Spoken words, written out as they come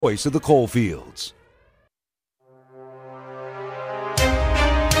Voice of the Coalfields.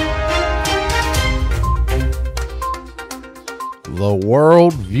 The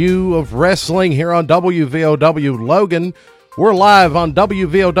World View of Wrestling here on WVOW Logan. We're live on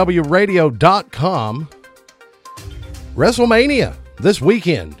WVOWradio.com. Wrestlemania this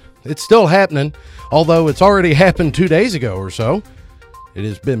weekend. It's still happening, although it's already happened 2 days ago or so. It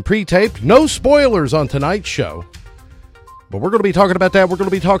has been pre-taped. No spoilers on tonight's show. But we're going to be talking about that. We're going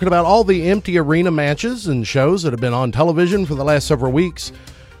to be talking about all the empty arena matches and shows that have been on television for the last several weeks.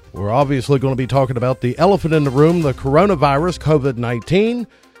 We're obviously going to be talking about the elephant in the room, the coronavirus, COVID-19.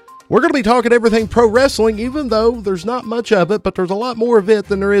 We're going to be talking everything pro wrestling, even though there's not much of it, but there's a lot more of it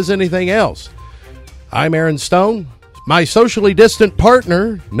than there is anything else. I'm Aaron Stone. My socially distant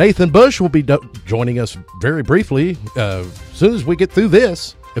partner, Nathan Bush, will be joining us very briefly as soon as we get through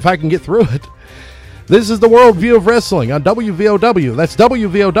this, if I can get through it. This is the World View of Wrestling on WVOW. That's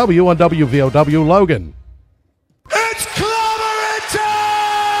WVOW on WVOW Logan. It's clobbering time!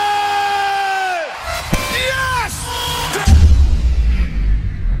 Yes!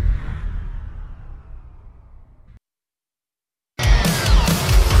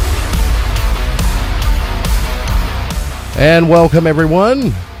 And welcome,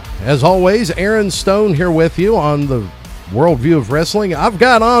 everyone. As always, Aaron Stone here with you on the World View of Wrestling. I've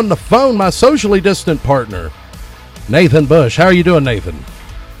got on the phone my socially distant partner, Nathan Bush. How are you doing, Nathan?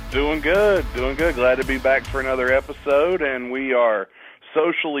 Doing good. Glad to be back for another episode, and we are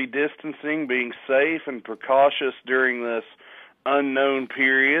socially distancing, being safe and precautious during this unknown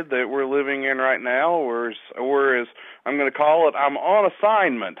period that we're living in right now, or as I'm going to call it, I'm on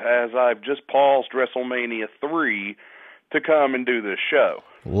assignment as I've just paused WrestleMania 3 to come and do this show.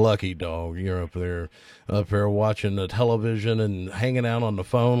 Lucky dog, you're up there watching the television and hanging out on the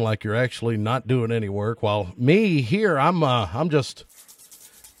phone like you're actually not doing any work. While me here, I'm stumbling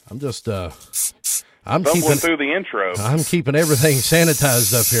keeping through the intro. I'm keeping everything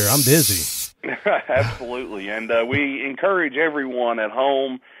sanitized up here. I'm busy. Absolutely, and we encourage everyone at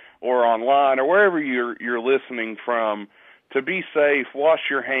home or online or wherever you're listening from to be safe, wash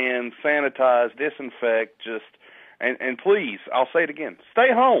your hands, sanitize, disinfect, And please, I'll say it again,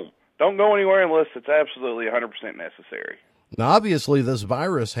 stay home. Don't go anywhere unless it's absolutely 100% necessary. Now, obviously, this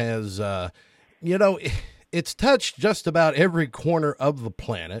virus has, it's touched just about every corner of the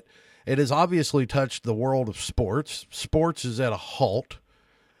planet. It has obviously touched the world of sports. Sports is at a halt.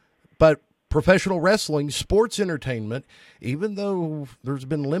 But professional wrestling, sports entertainment, even though there's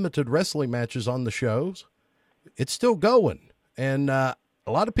been limited wrestling matches on the shows, it's still going. And,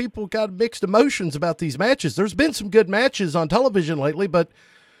 a lot of people got mixed emotions about these matches. There's been some good matches on television lately, but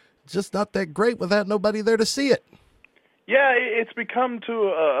just not that great without nobody there to see it. Yeah, it's become to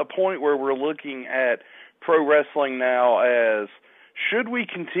a point where we're looking at pro wrestling now as, should we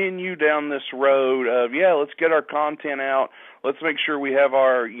continue down this road of, let's get our content out, let's make sure we have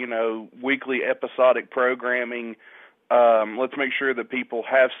our, weekly episodic programming, let's make sure that people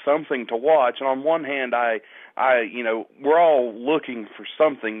have something to watch. And on one hand, we're all looking for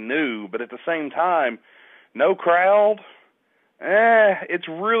something new, but at the same time, no crowd, it's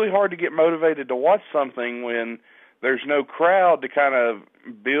really hard to get motivated to watch something when there's no crowd to kind of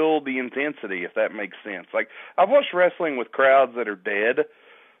build the intensity, if that makes sense. Like, I've watched wrestling with crowds that are dead,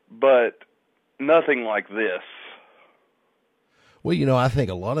 but nothing like this. Well, I think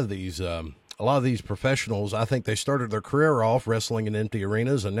a lot of these professionals, I think they started their career off wrestling in empty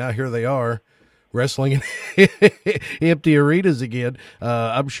arenas, and now here they are wrestling in empty arenas again.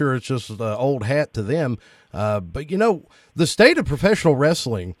 I'm sure it's just the old hat to them. But, the state of professional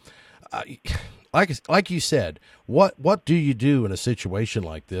wrestling, like you said, what do you do in a situation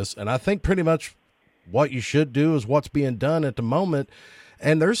like this? And I think pretty much what you should do is what's being done at the moment,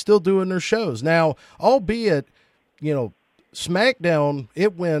 and they're still doing their shows. Now, albeit, SmackDown,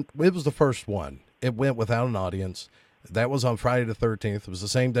 it was the first one. It went without an audience. That was on Friday the 13th. It was the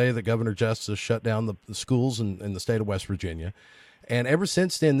same day that Governor Justice shut down the schools in the state of West Virginia. And ever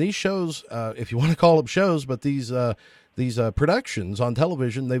since then, these shows, if you want to call them shows, but these productions on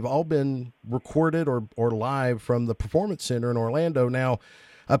television, they've all been recorded or live from the Performance Center in Orlando. Now,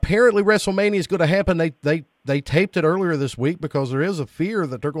 apparently WrestleMania is going to happen. They taped it earlier this week because there is a fear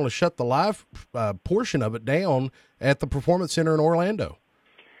that they're going to shut the live portion of it down at the Performance Center in Orlando.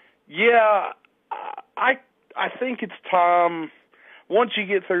 Yeah, I think it's time, once you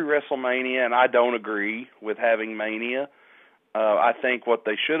get through WrestleMania, and I don't agree with having Mania, I think what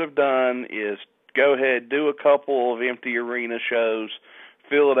they should have done is go ahead, do a couple of empty arena shows,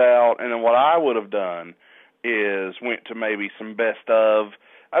 fill it out, and then what I would have done is went to maybe some best of.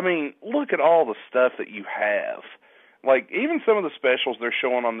 I mean, look at all the stuff that you have. Like, even some of the specials they're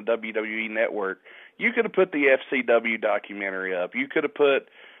showing on the WWE Network, you could have put the FCW documentary up. You could have put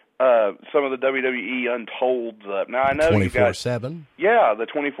some of the WWE Untolds up. Now, I know you got 24/7. Yeah, the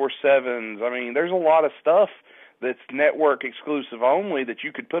 24/7s. I mean, there's a lot of stuff that's network exclusive only that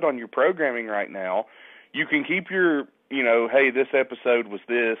you could put on your programming right now. You can keep your, hey, this episode was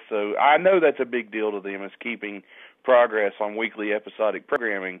this. So I know that's a big deal to them, is keeping progress on weekly episodic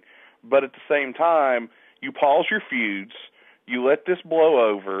programming. But at the same time, you pause your feuds, you let this blow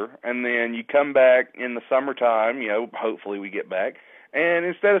over, and then you come back in the summertime, hopefully we get back. And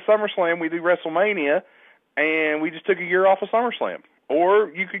instead of SummerSlam, we do WrestleMania, and we just took a year off of SummerSlam.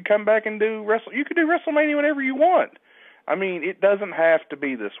 Or you could come back and do WrestleMania whenever you want. I mean, it doesn't have to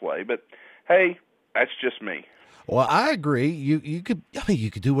be this way. But hey, that's just me. Well, I agree. You could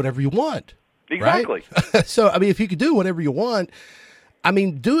do whatever you want. Exactly. Right? So, I mean, if you could do whatever you want, I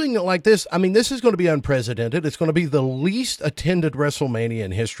mean, doing it like this, I mean, this is going to be unprecedented. It's going to be the least attended WrestleMania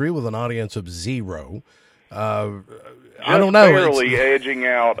in history with an audience of 0. I don't know. Barely edging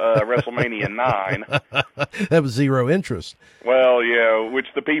out WrestleMania 9. That was 0 interest. Well, yeah, which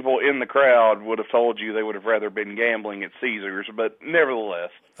the people in the crowd would have told you they would have rather been gambling at Caesars, but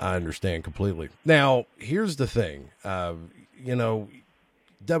nevertheless. I understand completely. Now, here's the thing.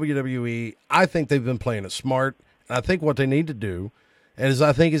 WWE, I think they've been playing it smart. And I think what they need to do, and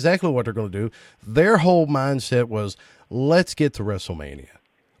I think exactly what they're going to do, their whole mindset was, let's get to WrestleMania.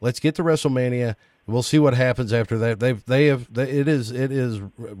 Let's get to WrestleMania. We'll see what happens after that. It is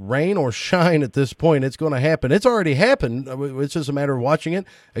rain or shine at this point. It's going to happen. It's already happened. It's just a matter of watching it.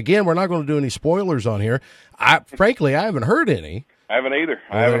 Again, we're not going to do any spoilers on here. Frankly, I haven't heard any. I haven't either.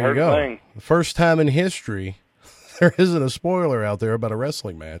 I haven't heard a thing. The first time in history, there isn't a spoiler out there about a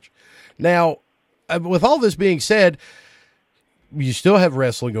wrestling match. Now, with all this being said, you still have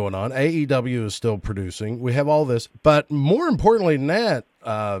wrestling going on. AEW is still producing. We have all this. But more importantly than that,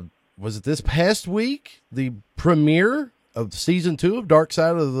 was it this past week, the premiere of season 2 of Dark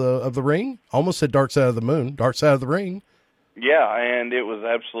Side of the Ring? Almost said Dark Side of the Moon. Dark Side of the Ring. Yeah, and it was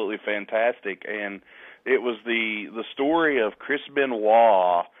absolutely fantastic. And it was the story of Chris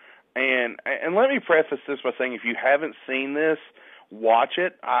Benoit. And let me preface this by saying, if you haven't seen this, watch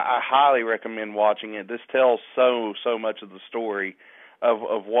it. I highly recommend watching it. This tells so much of the story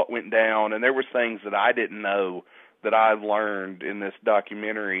of what went down. And there were things that I didn't know that I've learned in this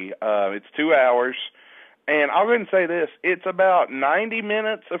documentary. It's 2 hours, and I'll go ahead and say this. It's about 90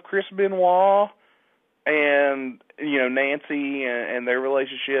 minutes of Chris Benoit and, Nancy and their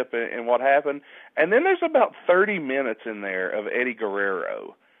relationship and what happened. And then there's about 30 minutes in there of Eddie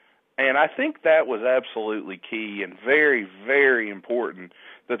Guerrero. And I think that was absolutely key and very, very important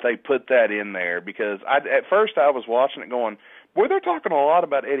that they put that in there, because at first I was watching it going, boy, they're talking a lot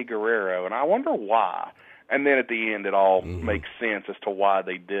about Eddie Guerrero, and I wonder why. And then at the end, it all makes sense as to why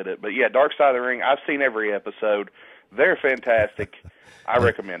they did it. But, yeah, Dark Side of the Ring, I've seen every episode. They're fantastic. I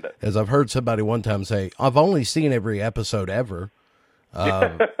recommend it. As I've heard somebody one time say, I've only seen every episode ever.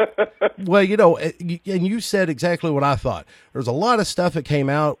 Well, and you said exactly what I thought. There's a lot of stuff that came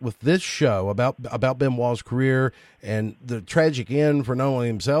out with this show about Benoit's career and the tragic end for not only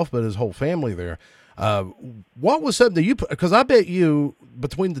himself but his whole family there. What was something that you, because I bet you,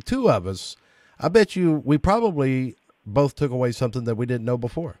 between the two of us, we probably both took away something that we didn't know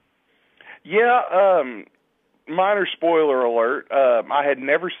before. Yeah, minor spoiler alert. I had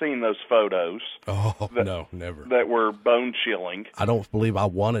never seen those photos. Oh, no, never. That were bone-chilling. I don't believe I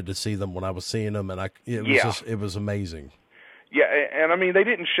wanted to see them when I was seeing them, and it was amazing. Yeah, and I mean, they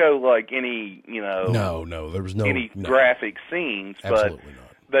didn't show, any, No, there was no graphic scenes, absolutely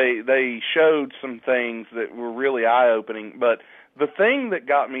but not. They showed some things that were really eye-opening, but the thing that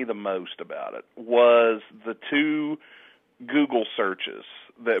got me the most about it was the 2 Google searches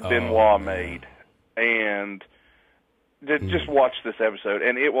that Benoit made. And just watch this episode,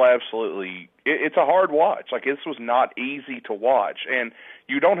 and it will absolutely – it's a hard watch. This was not easy to watch. And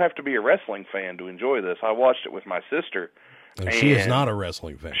you don't have to be a wrestling fan to enjoy this. I watched it with my sister. And she is not a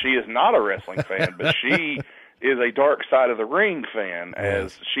wrestling fan. She is not a wrestling fan, but she is a Dark Side of the Ring fan,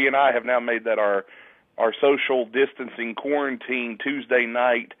 as she and I have now made that our social distancing quarantine Tuesday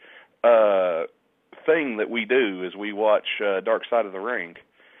night thing that we do, is we watch Dark Side of the Ring.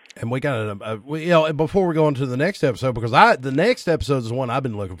 And we got before we go on to the next episode, because the next episode is the one I've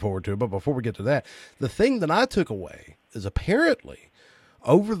been looking forward to. But before we get to that, the thing that I took away is apparently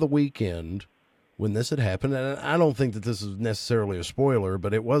over the weekend when this had happened, and I don't think that this is necessarily a spoiler,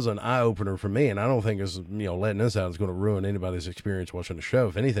 but it was an eye opener for me, and I don't think it's letting this out is going to ruin anybody's experience watching the show.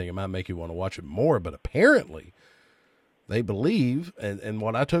 If anything, it might make you want to watch it more. But apparently, they believe, and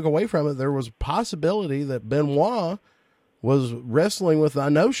what I took away from it, there was a possibility that Benoit was wrestling with a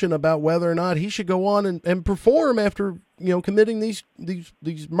notion about whether or not he should go on and perform after, committing these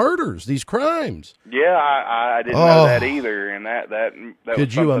murders, these crimes. Yeah, I didn't know that either, and that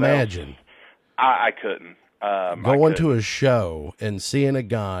could you imagine? I couldn't. Going to a show and seeing a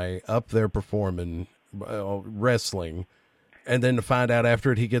guy up there performing wrestling, and then to find out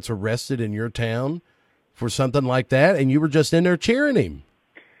after it he gets arrested in your town for something like that, and you were just in there cheering him.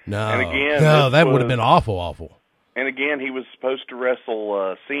 No, that would have been awful. And again, he was supposed to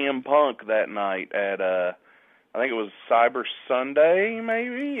wrestle CM Punk that night at I think it was Cyber Sunday,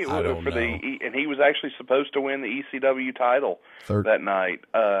 maybe. I don't know. And he was actually supposed to win the ECW title that night.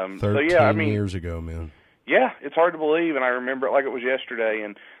 13 years ago, man. Yeah, it's hard to believe, and I remember it like it was yesterday.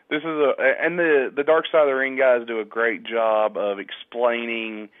 And this is the Dark Side of the Ring guys do a great job of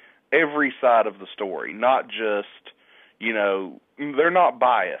explaining every side of the story, not just, they're not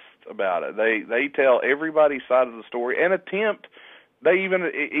biased about it. They tell everybody's side of the story and attempt. They even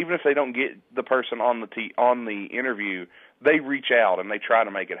if they don't get the person on the interview, they reach out and they try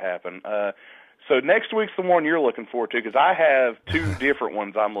to make it happen. So next week's the one you're looking forward to, because I have 2 different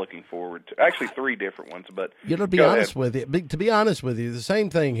ones I'm looking forward to. Actually, 3 different ones. But to be honest with you, the same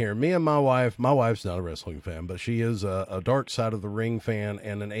thing here. Me and my wife's not a wrestling fan, but she is a Dark Side of the Ring fan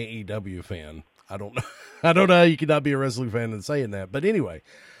and an AEW fan. I don't know how you could not be a wrestling fan and saying that. But anyway,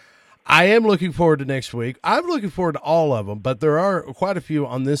 I am looking forward to next week. I'm looking forward to all of them, but there are quite a few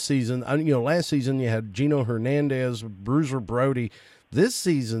on this season. Last season you had Gino Hernandez, Bruiser Brody. This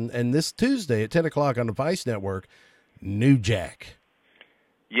season and this Tuesday at 10 o'clock on the Vice Network, New Jack.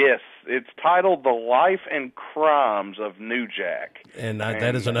 Yes, it's titled The Life and Crimes of New Jack. And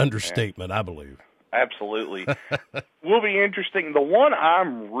that is an understatement, I believe. Absolutely. Will be interesting. The one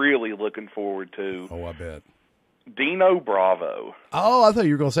I'm really looking forward to. Oh, I bet. Dino Bravo. Oh, I thought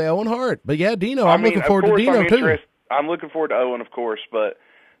you were going to say Owen Hart. But yeah, Dino. I'm looking forward to Dino, too. I'm looking forward to Owen, of course, but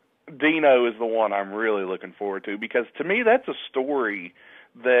Dino is the one I'm really looking forward to, because to me that's a story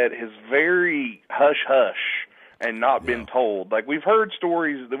that is very hush-hush and not been told. Like, we've heard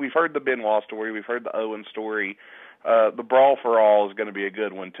stories, we've heard the Benoit story, we've heard the Owen story. The Brawl for All is going to be a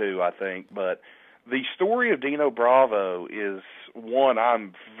good one too, I think. But the story of Dino Bravo is one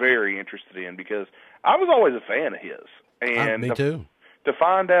I'm very interested in, because I was always a fan of his. And me too. To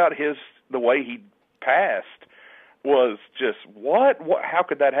find out the way he passed was just, what? How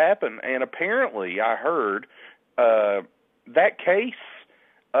could that happen? And apparently, I heard that case,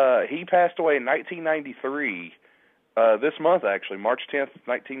 he passed away in 1993, this month actually, March 10th,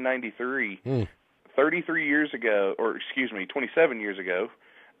 1993, 33 years ago, 27 years ago,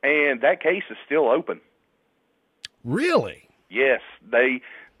 and that case is still open. Really? Yes.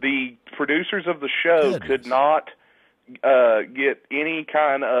 The producers of the show could not get any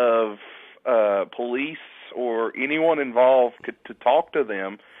kind of police or anyone involved to talk to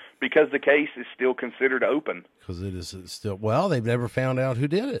them, because the case is still considered open. Because it is still, they've never found out who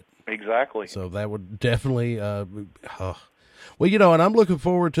did it. Exactly. So that would definitely, and I'm looking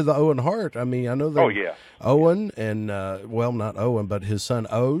forward to the Owen Hart. I mean, I know that Owen and, not Owen, but his son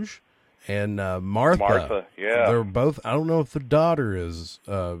Oj and Martha. Yeah. They're both, I don't know if the daughter is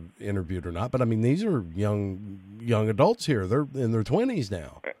interviewed or not, but I mean, these are young adults here. They're in their 20s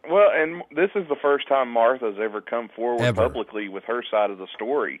now. Well, and this is the first time Martha's ever come forward publicly with her side of the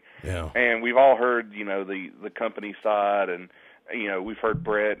story. Yeah. And we've all heard, the company side, and, we've heard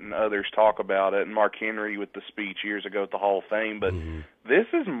Brett and others talk about it, and Mark Henry with the speech years ago at the Hall of Fame. But this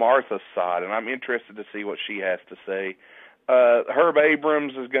is Martha's side, and I'm interested to see what she has to say. Herb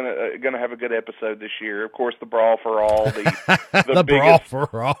Abrams is gonna have a good episode this year. Of course, the Brawl for All, the Brawl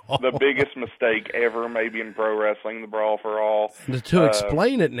for All, the biggest mistake ever, maybe in pro wrestling, the Brawl for All. To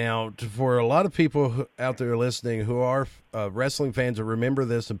explain it now for a lot of people out there listening who are wrestling fans that remember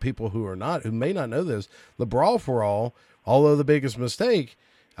this, and people who are not, who may not know this, the Brawl for All, although the biggest mistake,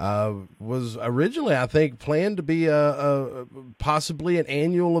 was originally, I think, planned to be possibly an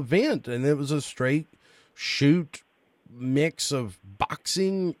annual event, and it was a straight shoot mix of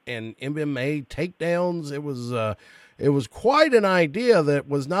boxing and MMA takedowns. It was quite an idea that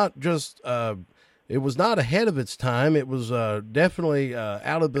was not just it was not ahead of its time. It was definitely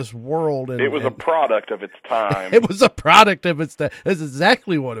out of this world. And it was a product of its time. It was a product of its time. That's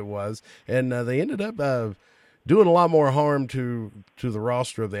exactly what it was. And they ended up doing a lot more harm to the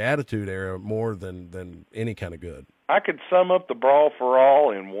roster of the Attitude Era more than any kind of good. I could sum up the Brawl for All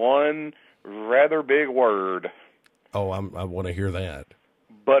in one rather big word. Oh, I want to hear that.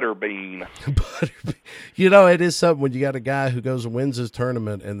 Butterbean. You know, it is something when you got a guy who goes and wins his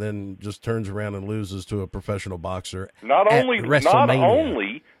tournament and then just turns around and loses to a professional boxer. Not only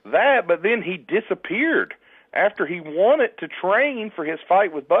that, but then he disappeared after he wanted to train for his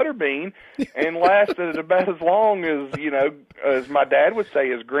fight with Butterbean, and lasted about as long as, you know, as my dad would say,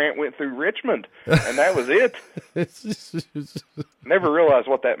 as Grant went through Richmond, and that was it. Never realized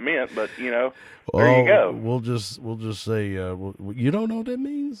what that meant, but, you know, there you go. We'll just say, you don't know what that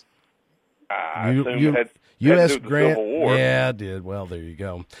means? I assume it you had to asked do with the Grant. Civil War. Yeah, I did. Well, there you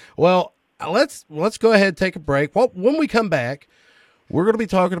go. Well, let's go ahead and take a break. Well, when we come back, we're going to be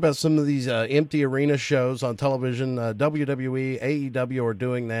talking about some of these empty arena shows on television. WWE, AEW are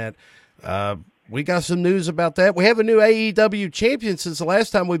doing that. We got some news about that. We have a new AEW champion since the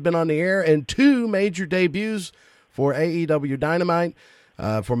last time we've been on the air, and 2 major debuts for AEW Dynamite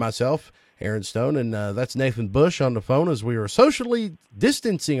for myself, Aaron Stone, and that's Nathan Bush on the phone as we are socially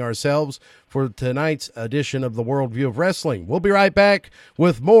distancing ourselves for tonight's edition of the World View of Wrestling. We'll be right back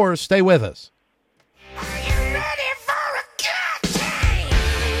with more. Stay with us.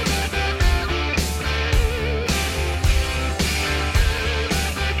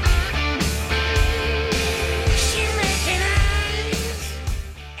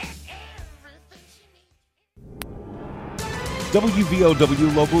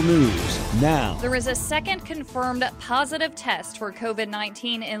 WVOW Local News now. There is a second confirmed positive test for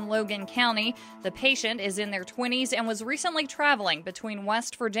COVID-19 in Logan County. The patient is in their 20s and was recently traveling between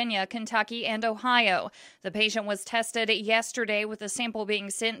West Virginia, Kentucky, and Ohio. The patient was tested yesterday with a sample being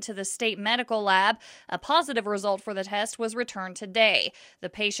sent to the state medical lab. A positive result for the test was returned today. The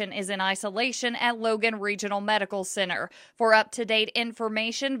patient is in isolation at Logan Regional Medical Center. For up-to-date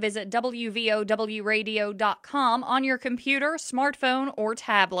information, visit WVOWradio.com on your computer, smartphone, or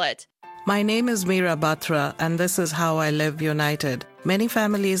tablet. My name is Meera Batra, and this is how I live united. Many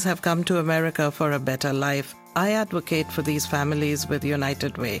families have come to America for a better life. I advocate for these families with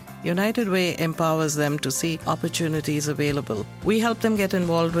United Way. United Way empowers them to see opportunities available. We help them get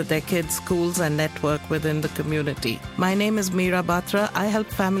involved with their kids' schools and network within the community. My name is Meera Batra. I help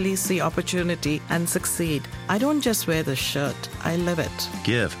families see opportunity and succeed. I don't just wear the shirt, I live it.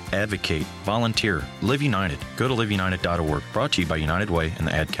 Give, advocate, volunteer, Live United. Go to liveunited.org. Brought to you by United Way and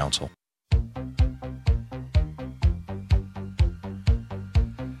the Ad Council.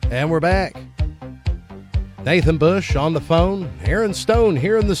 And we're back. Nathan Bush on the phone. Aaron Stone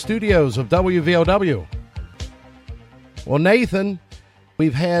here in the studios of WVOW. Well, Nathan,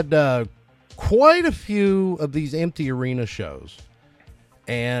 we've had quite a few of these empty arena shows.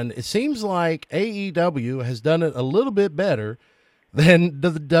 And it seems like AEW has done it a little bit better than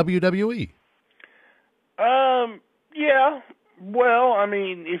the WWE. Yeah. Well, I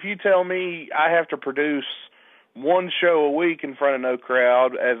mean, if you tell me I have to produce one show a week in front of no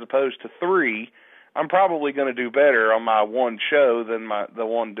crowd as opposed to 3, I'm probably going to do better on my one show than the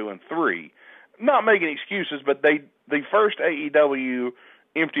one doing 3. Not making excuses, but the first AEW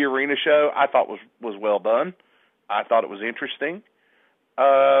empty arena show I thought was well done. I thought it was interesting.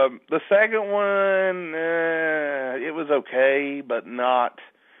 The second one, it was okay, but not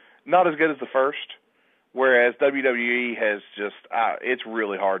as good as the first. Whereas WWE has just, it's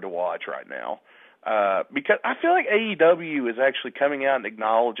really hard to watch right now. Because I feel like AEW is actually coming out and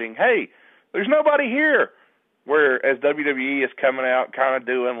acknowledging, hey, there's nobody here. Whereas WWE is coming out kind of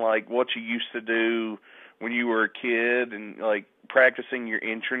doing like what you used to do when you were a kid and like practicing your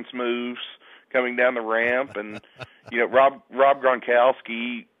entrance moves coming down the ramp. And, you know, Rob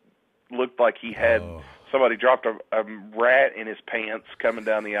Gronkowski looked like he had somebody dropped a rat in his pants coming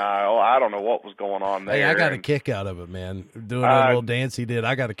down the aisle. I don't know what was going on there. Hey, I got a kick out of it, man. Doing that little dance he did,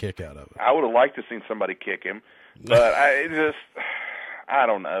 I got a kick out of it. I would have liked to have seen somebody kick him. But I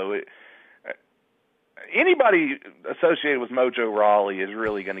don't know. Anybody associated with Mojo Rawley is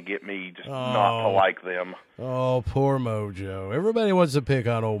really going to get me just not to like them. Oh, poor Mojo. Everybody wants to pick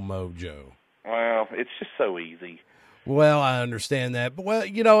on old Mojo. Well, it's just so easy. Well, I understand that. But, well,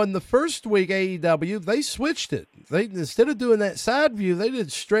 you know, in the first week, AEW, they switched it. They instead of doing that side view, they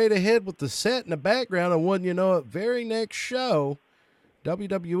did straight ahead with the set in the background. And wouldn't you know it, very next show,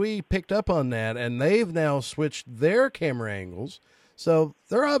 WWE picked up on that, and they've now switched their camera angles. So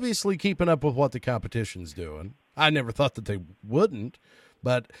they're obviously keeping up with what the competition's doing. I never thought that they wouldn't.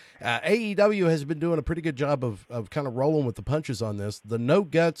 But AEW has been doing a pretty good job of kind of rolling with the punches on this. The no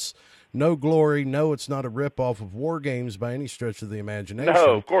guts, no glory, no, it's not a ripoff of War Games by any stretch of the imagination.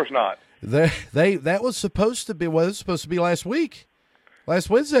 No, of course not. That was supposed to be, well, it was supposed to be last week. Last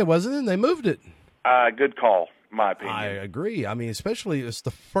Wednesday, wasn't it? And they moved it. Good call, my opinion. I agree. I mean, especially it's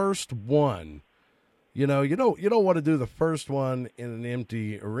the first one You don't want to do the first one in an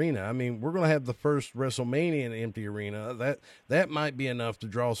empty arena. I mean, we're going to have the first WrestleMania in an empty arena. That might be enough to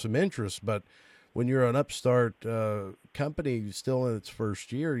draw some interest, but when you're an upstart company still in its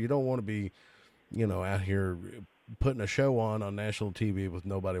first year, you don't want to be, out here putting a show on national TV with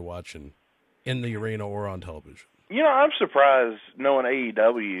nobody watching in the arena or on television. I'm surprised, knowing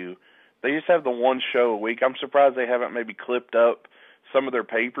AEW, they just have the one show a week. I'm surprised they haven't maybe clipped up some of their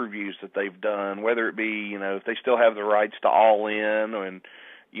pay-per-views that they've done, whether it be, if they still have the rights to All In and,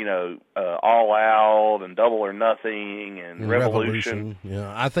 All Out and Double or Nothing and Revolution.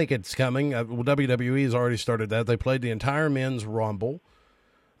 Yeah, I think it's coming. WWE has already started that. They played the entire men's Rumble,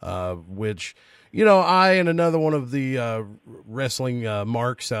 which, I and another one of the wrestling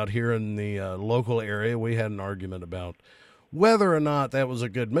marks out here in the local area, we had an argument about whether or not that was a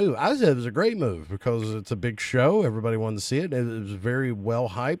good move. I said it was a great move because it's a big show. Everybody wanted to see it. It was very well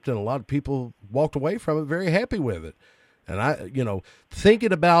hyped, and a lot of people walked away from it very happy with it. And I,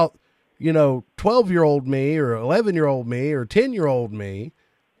 thinking about, 12-year-old me or 11-year-old me or 10-year-old me,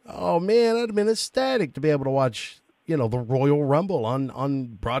 oh, man, I'd have been ecstatic to be able to watch, the Royal Rumble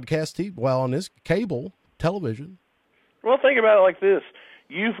on broadcast TV, on this cable television. Well, think about it like this.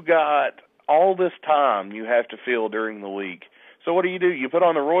 You've got all this time you have to fill during the week. So what do? You put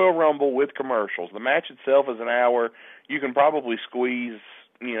on the Royal Rumble with commercials. The match itself is an hour. You can probably squeeze,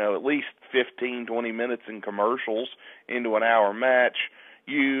 at least 15, 20 minutes in commercials into an hour match.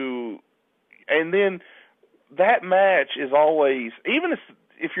 And then that match is always, even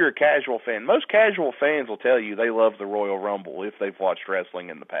if you're a casual fan, most casual fans will tell you they love the Royal Rumble if they've watched wrestling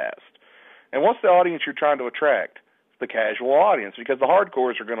in the past. And what's the audience you're trying to attract? The casual audience, because the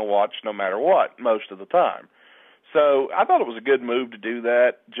hardcores are going to watch no matter what most of the time. So I thought it was a good move to do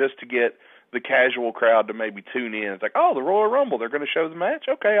that, just to get the casual crowd to maybe tune in. It's like, oh, the Royal Rumble, they're going to show the match?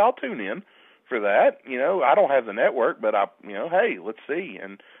 Okay, I'll tune in for that. I don't have the network, but hey, let's see.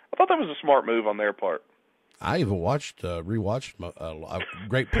 And I thought that was a smart move on their part. I even rewatched a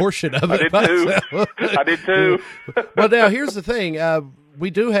great portion of it. I did too. Well, now here's the thing. We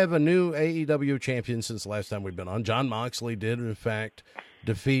do have a new AEW champion since the last time we've been on. Jon Moxley did, in fact,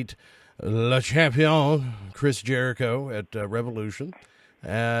 defeat Le Champion, Chris Jericho, at Revolution.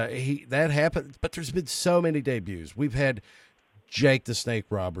 That happened, but there's been so many debuts. We've had Jake the Snake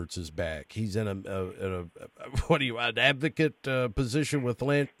Roberts is back. He's in an advocate position with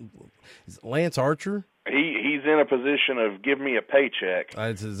Lance Archer? He's in a position of give me a paycheck.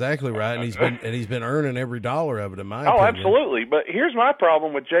 That's exactly right, and he's been earning every dollar of it, in my opinion. Oh, absolutely. But here's my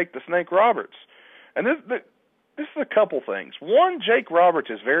problem with Jake the Snake Roberts, and this is a couple things. One, Jake Roberts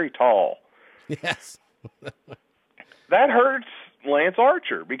is very tall. Yes, that hurts Lance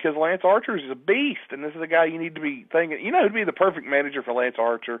Archer, because Lance Archer is a beast, and this is a guy you need to be thinking. Who'd be the perfect manager for Lance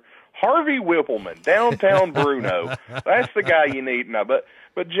Archer? Harvey Whippleman, downtown Bruno. That's the guy you need now. But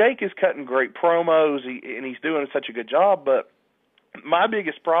Jake is cutting great promos, and he's doing such a good job. But my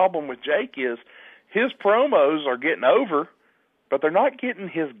biggest problem with Jake is his promos are getting over, but they're not getting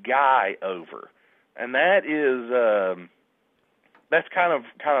his guy over, and that is that's kind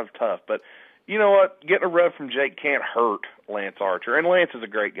of tough. But you know what? Getting a rub from Jake can't hurt Lance Archer, and Lance is a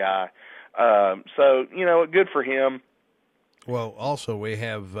great guy. So good for him. Well, also we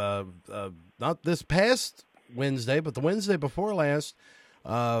have not this past Wednesday, but the Wednesday before last.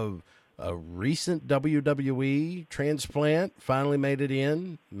 A recent WWE transplant finally made it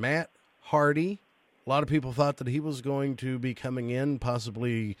in. Matt Hardy. A lot of people thought that he was going to be coming in,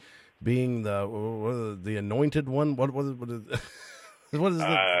 possibly being the anointed one. What is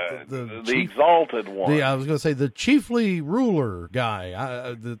the chief, exalted one? I was going to say the chiefly ruler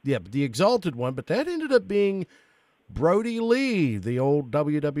guy. The exalted one. But that ended up being Brody Lee, the old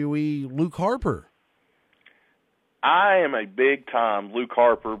WWE Luke Harper. I am a big-time Luke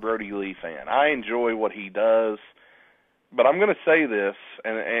Harper, Brody Lee fan. I enjoy what he does, but I'm going to say this,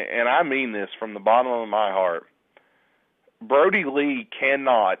 and I mean this from the bottom of my heart. Brody Lee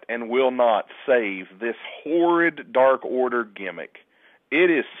cannot and will not save this horrid Dark Order gimmick. It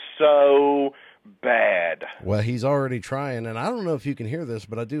is so bad. Well, he's already trying, and I don't know if you can hear this,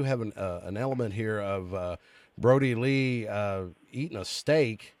 but I do have an element here of Brody Lee eating a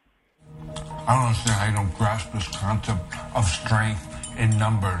steak. I don't understand how you don't grasp this concept of strength in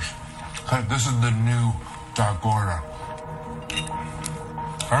numbers. Because this is the new Dark Order.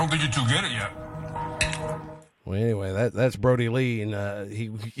 I don't think you two get it yet. Well, anyway, that's Brody Lee, and he.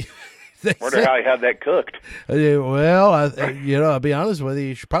 Wonder how he had that cooked. Well, I'll be honest with you.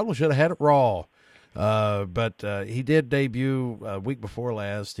 You probably should have had it raw. But he did debut a week before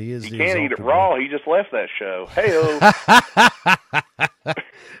last. He is. He can't eat it raw. He just left that show. Hey-o.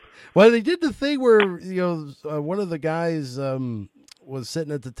 Well, they did the thing where one of the guys was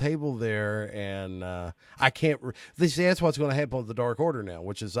sitting at the table there, and I can't. They say that's what's going to happen with the Dark Order now,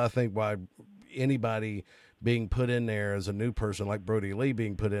 which is I think why anybody being put in there as a new person like Brody Lee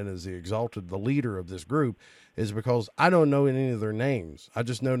being put in as the leader of this group, is because I don't know any of their names. I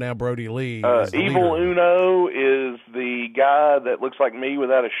just know now Brody Lee. Is the Evil leader. Uno is the guy that looks like me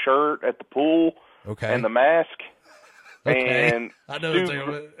without a shirt at the pool. Okay. And the mask. Okay. And I know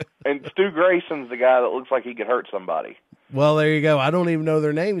and Stu Grayson's the guy that looks like he could hurt somebody. Well, there you go. I don't even know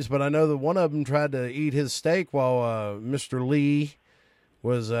their names, but I know that one of them tried to eat his steak while Mr. Lee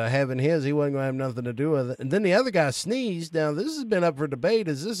was having his. He wasn't going to have nothing to do with it. And then the other guy sneezed. Now, this has been up for debate.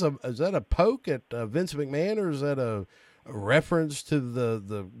 Is that a poke at Vince McMahon, or is that a reference to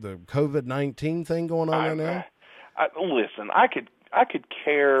the COVID-19 thing going on right now? Listen, I could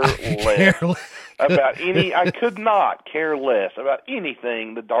care less about any. I could not care less about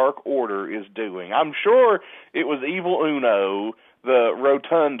anything the Dark Order is doing. I'm sure it was Evil Uno, the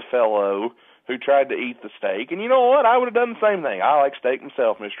rotund fellow, who tried to eat the steak. And you know what? I would have done the same thing. I like steak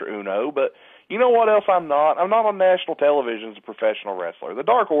myself, Mr. Uno. But you know what else I'm not? I'm not on national television as a professional wrestler. The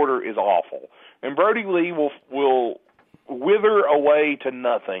Dark Order is awful. And Brody Lee will wither away to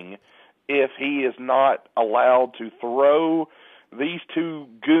nothing if he is not allowed to throw these two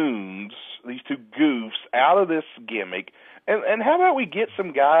goons, these two goofs out of this gimmick. And how about we get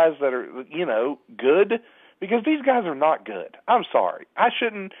some guys that are, good? Because these guys are not good. I'm sorry. I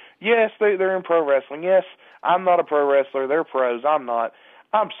shouldn't. Yes, they're in pro wrestling. Yes, I'm not a pro wrestler. They're pros. I'm not.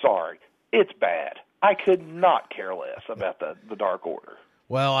 I'm sorry. It's bad. I could not care less about the Dark Order.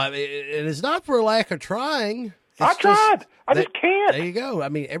 Well, I mean, it is not for lack of trying. I tried. I just can't. There you go. I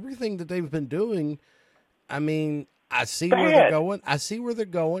mean, everything that they've been doing, I mean, I see where they're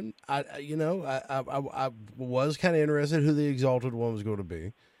going. I was kind of interested who the Exalted One was going to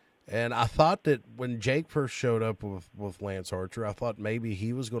be. And I thought that when Jake first showed up with Lance Archer, I thought maybe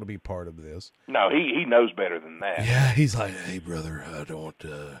he was going to be part of this. No, he knows better than that. Yeah, he's like, hey, brother, I don't,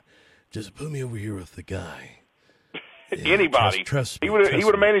 just put me over here with the guy. Yeah, anybody. Trust me. He would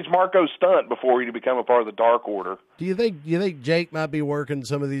have managed Marco's stunt before he'd become a part of the Dark Order. Do you think Jake might be working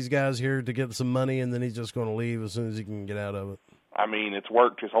some of these guys here to get some money, and then he's just going to leave as soon as he can get out of it? I mean, it's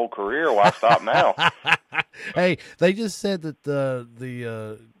worked his whole career. Why stop now? Hey, they just said that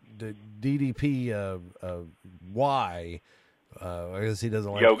the DDP I guess he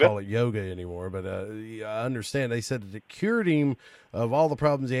doesn't like to call it yoga anymore, but I understand. They said that it cured him of all the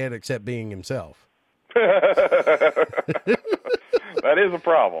problems he had except being himself. That is a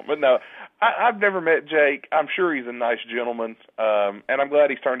problem. But no, I've never met Jake. I'm sure he's a nice gentleman, and I'm glad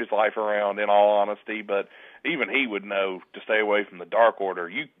he's turned his life around, in all honesty. But even he would know to stay away from the Dark Order.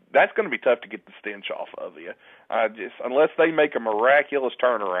 That's going to be tough to get the stench off of you. Unless they make a miraculous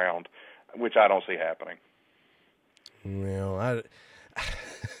turnaround, which I don't see happening. Well, I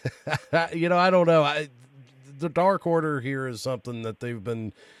don't know. The Dark Order here is something that they've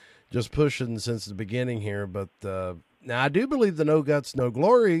been just pushing since the beginning here, but now I do believe the No Guts, No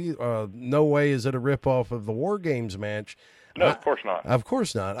Glory, no way is it a ripoff of the War Games match. No, of course not. Of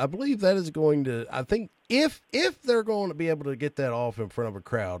course not. I believe that is going to, I think if they're going to be able to get that off in front of a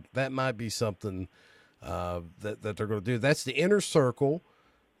crowd, that might be something that they're going to do. That's the Inner Circle.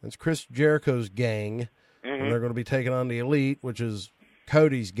 That's Chris Jericho's gang. Mm-hmm. And they're going to be taking on the Elite, which is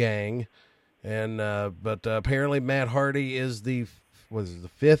Cody's gang. And but apparently Matt Hardy is the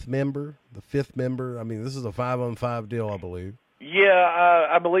fifth member? The fifth member? I mean, this is a 5-on-5 deal, I believe. Yeah,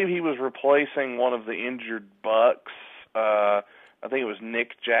 I believe he was replacing one of the injured Bucks. I think it was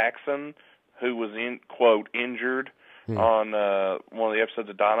Nick Jackson, who was quote injured on one of the episodes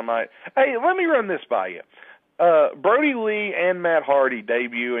of Dynamite. Hey, let me run this by you. Brody Lee and Matt Hardy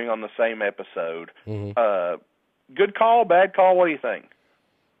debuting on the same episode. Mm-hmm. Good call, bad call? What do you think?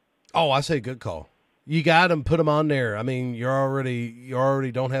 Oh, I say good call. You got them, put them on there. I mean, you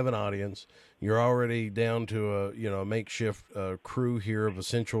already don't have an audience. You're already down to a makeshift crew here of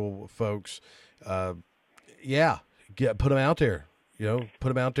essential folks. Put them out there. Put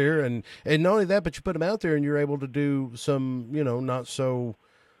them out there, and not only that, but you put them out there, and you're able to do some not so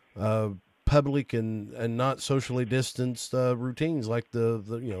public and not socially distanced routines like the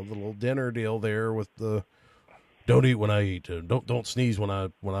little dinner deal there with the. Don't eat when I eat. Don't sneeze when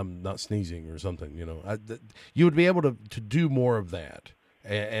I'm not sneezing or something. You would be able to do more of that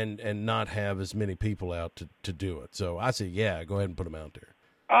and not have as many people out to do it. So I say, go ahead and put them out there.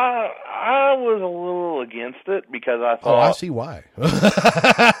 I was a little against it because I thought. Oh, I see why.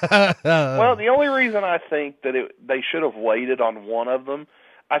 Well, the only reason I think that they should have waited on one of them,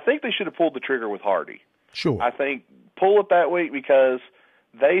 I think they should have pulled the trigger with Hardy. Sure. I think pull it that week because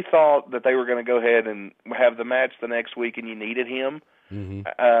they thought that they were going to go ahead and have the match the next week and you needed him. Mm-hmm.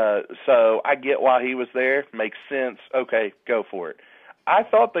 So I get why he was there. Makes sense. Okay, go for it. I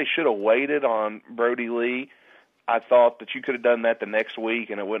thought they should have waited on Brody Lee. I thought that you could have done that the next week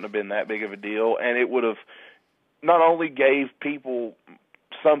and it wouldn't have been that big of a deal. And it would have not only gave people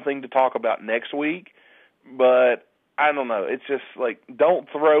something to talk about next week, but I don't know. It's just like, don't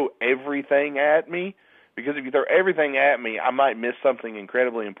throw everything at me, because if you throw everything at me, I might miss something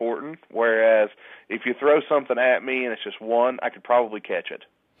incredibly important. Whereas if you throw something at me and it's just one, I could probably catch it.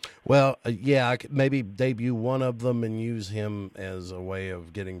 Well, yeah, I could maybe debut one of them and use him as a way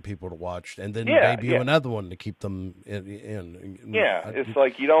of getting people to watch, and then debut another one to keep them in. Yeah, it's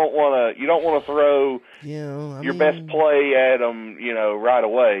like you don't want to throw your best play at them, right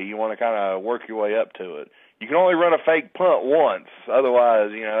away. You want to kind of work your way up to it. You can only run a fake punt once. Otherwise,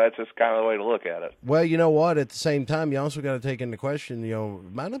 that's just kind of the way to look at it. Well, you know what? At the same time, you also got to take into question,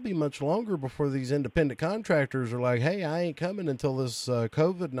 it might not be much longer before these independent contractors are like, hey, I ain't coming until this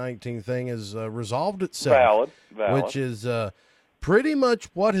COVID-19 thing has resolved itself. Valid. Which is pretty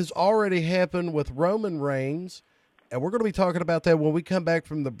much what has already happened with Roman Reigns. And we're going to be talking about that when we come back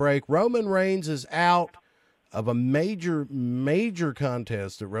from the break. Roman Reigns is out of a major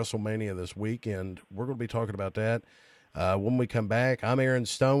contest at WrestleMania this weekend. We're going to be talking about that when we come back. I'm Aaron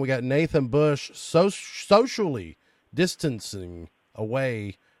Stone. We got Nathan Bush socially distancing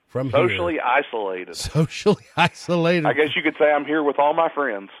away from Socially here. Socially isolated. I guess you could say I'm here with all my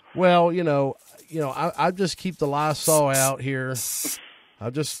friends. Well, I just keep the Lysol out here.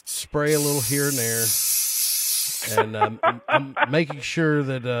 I'll just spray a little here and there. And I'm making sure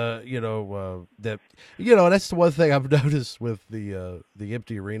that that's the one thing I've noticed with the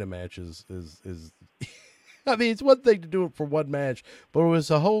empty arena matches is I mean, it's one thing to do it for one match, but it was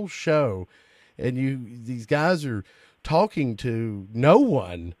a whole show, and these guys are talking to no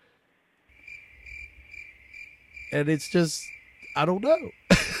one, and it's just, I don't know.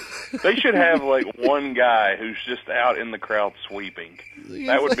 They should have like one guy who's just out in the crowd sweeping.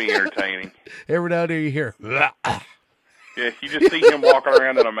 That would be entertaining. Every now and then you hear, yeah, you just see him walking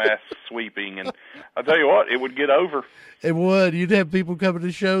around in a mask sweeping, and I'll tell you what, it would get over. It would. You'd have people coming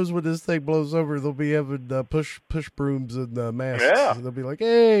to shows when this thing blows over. They'll be having push brooms and masks. Yeah. They'll be like,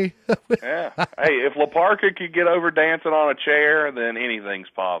 hey. Yeah. Hey, if La Parka could get over dancing on a chair, then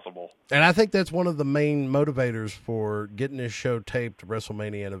anything's possible. And I think that's one of the main motivators for getting this show taped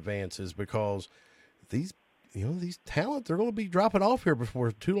WrestleMania in advance, is because these talent, they're going to be dropping off here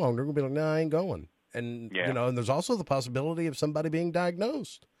before too long. They're going to be like, no, I ain't going. And, and there's also the possibility of somebody being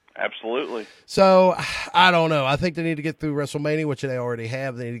diagnosed. Absolutely. So, I don't know. I think they need to get through WrestleMania, which they already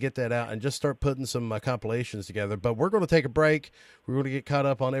have. They need to get that out and just start putting some compilations together. But we're going to take a break. We're going to get caught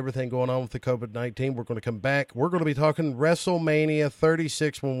up on everything going on with the COVID-19. We're going to come back. We're going to be talking WrestleMania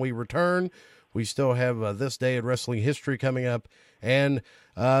 36 when we return. We still have This Day in Wrestling History coming up. And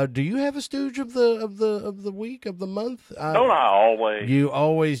do you have a stooge of the week, of the month? Don't I always? You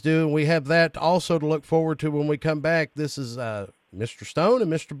always do. And we have that also to look forward to when we come back. This is Mr. Stone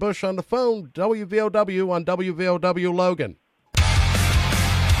and Mr. Bush on the phone, WVOW on WVOW Logan.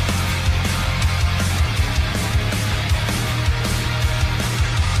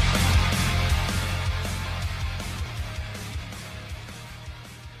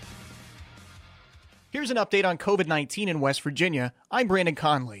 Here's an update on COVID-19 in West Virginia. I'm Brandon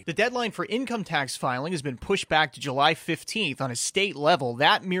Conley. The deadline for income tax filing has been pushed back to July 15th on a state level.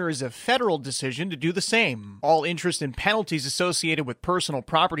 That mirrors a federal decision to do the same. All interest and penalties associated with personal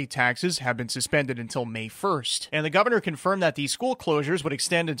property taxes have been suspended until May 1st. And the governor confirmed that these school closures would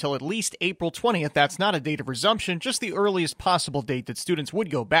extend until at least April 20th. That's not a date of resumption, just the earliest possible date that students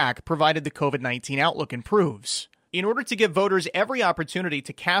would go back, provided the COVID-19 outlook improves. In order to give voters every opportunity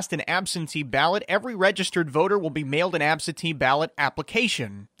to cast an absentee ballot, every registered voter will be mailed an absentee ballot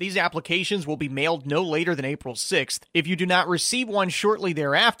application. These applications will be mailed no later than April 6th. If you do not receive one shortly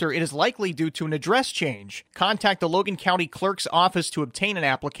thereafter, it is likely due to an address change. Contact the Logan County Clerk's office to obtain an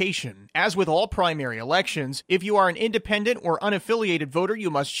application. As with all primary elections, if you are an independent or unaffiliated voter, you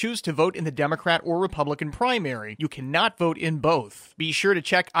must choose to vote in the Democrat or Republican primary. You cannot vote in both. Be sure to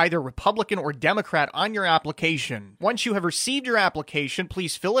check either Republican or Democrat on your application. application. Once you have received your application,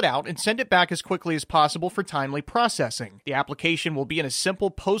 please fill it out and send it back as quickly as possible for timely processing. The application will be in a simple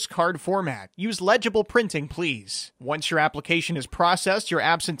postcard format. Use legible printing, please. Once your application is processed, your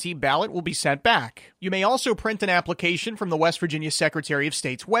absentee ballot will be sent back. You may also print an application from the West Virginia Secretary of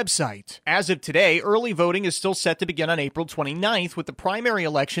State's website. As of today, early voting is still set to begin on April 29th, with the primary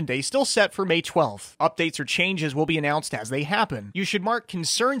election day still set for May 12th. Updates or changes will be announced as they happen. You should mark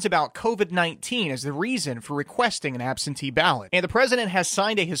concerns about COVID-19 as the reason for requesting an absentee ballot. And the president has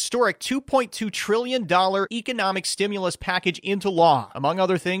signed a historic $2.2 trillion economic stimulus package into law. Among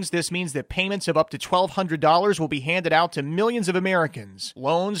other things, this means that payments of up to $1,200 will be handed out to millions of Americans.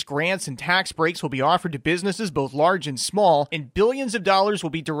 Loans, grants, and tax breaks will be offered to businesses both large and small, and billions of dollars will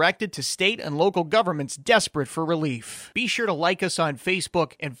be directed to state and local governments desperate for relief. Be sure to like us on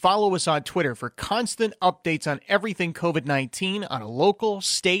Facebook and follow us on Twitter for constant updates on everything COVID-19 on a local,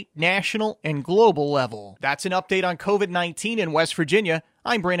 state, national, and global level. That's an update on COVID-19 in West Virginia.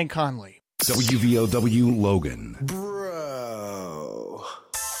 I'm Brandon Conley. WVOW Logan. Bro.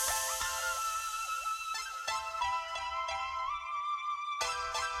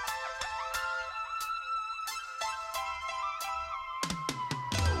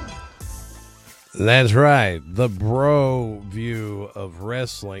 That's right. The bro view of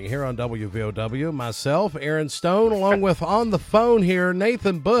wrestling here on WVOW. Myself, Aaron Stone, along with on the phone here,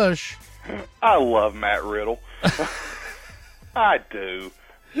 Nathan Bush. I love Matt Riddle. I do.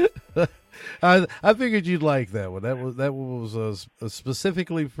 I figured you'd like that one. That was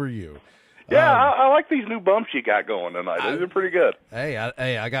specifically for you. Yeah, I like these new bumps you got going tonight. These are pretty good. Hey,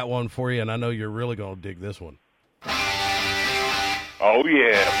 I got one for you, and I know you're really going to dig this one. Oh,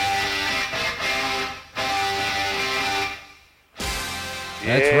 yeah.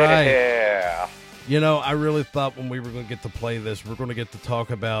 That's right. You know, I really thought when we were going to get to play this, we're going to get to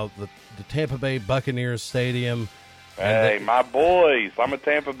talk about the Tampa Bay Buccaneers Stadium. Hey, my boys. I'm a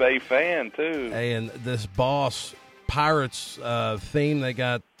Tampa Bay fan, too. Hey, and this Boss Pirates theme they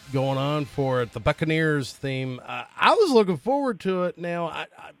got going on for it, the Buccaneers theme. I was looking forward to it. Now, I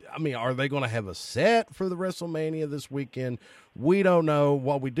mean, are they going to have a set for the WrestleMania this weekend? We don't know.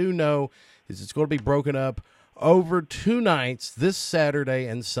 What we do know is it's going to be broken up over 2 nights, this Saturday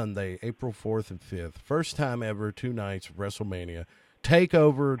and Sunday, April 4th and 5th. First time ever, 2 nights of WrestleMania.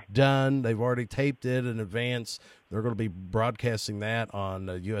 Takeover done. They've already taped it in advance. They're going to be broadcasting that on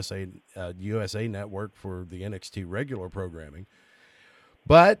the USA Network for the NXT regular programming.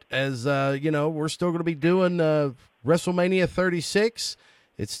 But as you know, we're still going to be doing WrestleMania 36.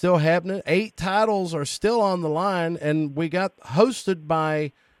 It's still happening. 8 titles are still on the line, and we got hosted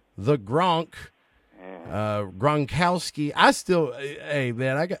by the Gronkowski.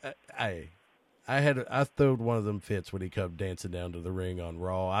 I throwed one of them fits when he come dancing down to the ring on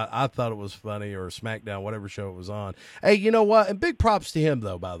Raw. I thought it was funny, or SmackDown, whatever show it was on. Hey, you know what? And big props to him,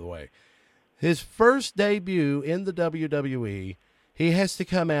 though, by the way. His first debut in the WWE, he has to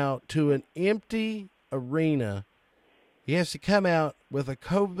come out to an empty arena. He has to come out with a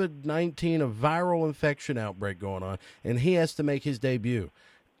COVID-19, a viral infection outbreak going on, and he has to make his debut.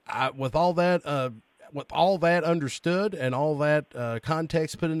 With all that understood and all that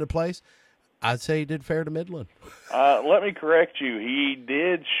context put into place, I'd say he did fair to middling. Let me correct you. He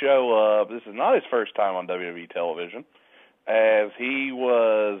did show up. This is not his first time on WWE television, as he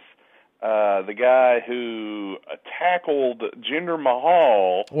was the guy who tackled Jinder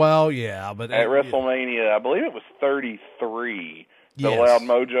Mahal. Well, yeah, but at WrestleMania, I believe it was 33, that yes, allowed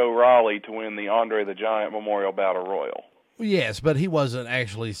Mojo Rawley to win the Andre the Giant Memorial Battle Royal. Yes, but he wasn't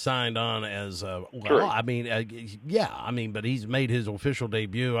actually signed on as True. I mean, but he's made his official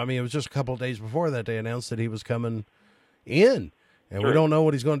debut. I mean, it was just a couple of days before that they announced that he was coming in, and True. We don't know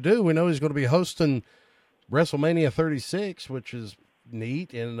what he's going to do. We know he's going to be hosting WrestleMania 36, which is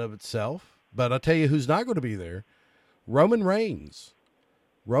neat in and of itself. But I'll tell you who's not going to be there: Roman Reigns.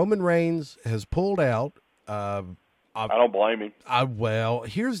 Roman Reigns has pulled out. I don't blame him. Well,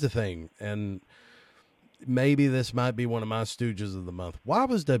 here's the thing, and maybe this might be one of my stooges of the month. Why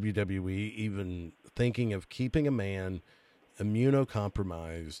was WWE even thinking of keeping a man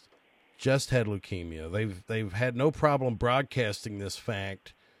immunocompromised, just had leukemia? They've had no problem broadcasting this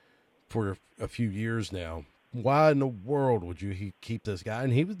fact for a few years now. Why in the world would you keep this guy?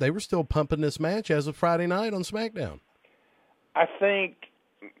 And they were still pumping this match as of Friday night on SmackDown. I think,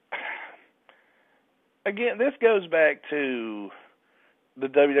 again, this goes back to the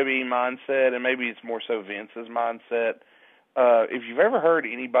WWE mindset, and maybe it's more so Vince's mindset. If you've ever heard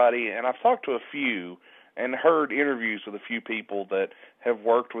anybody, and I've talked to a few and heard interviews with a few people that have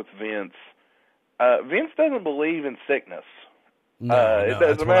worked with Vince, Vince doesn't believe in sickness. It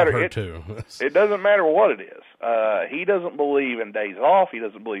doesn't matter. Too. It doesn't matter what it is. He doesn't believe in days off. He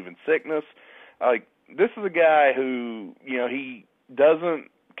doesn't believe in sickness. Like, this is a guy who, he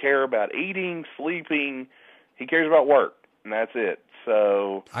doesn't care about eating, sleeping. He cares about work, and that's it.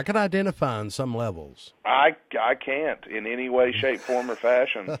 So I can identify on some levels. I can't in any way, shape, form, or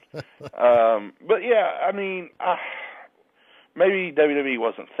fashion. But yeah, I mean, maybe WWE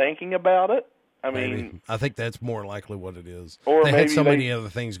wasn't thinking about it. Maybe. I think that's more likely what it is. Or they maybe had so many other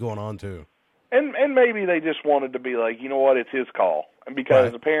things going on too. And maybe they just wanted to be like, you know what, it's his call.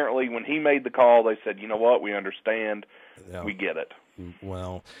 Because apparently when he made the call, they said, you know what, we understand, we get it.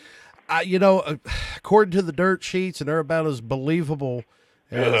 Well, according to the dirt sheets, and they're about as believable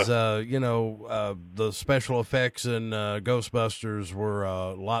as, the special effects in Ghostbusters were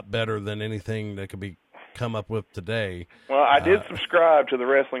a lot better than anything that could be come up with today. Well, I did subscribe to the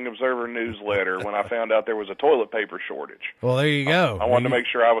Wrestling Observer newsletter when I found out there was a toilet paper shortage. Well, there you go. I wanted to make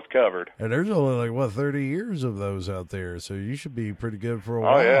sure I was covered. And there's only 30 years of those out there, so you should be pretty good for a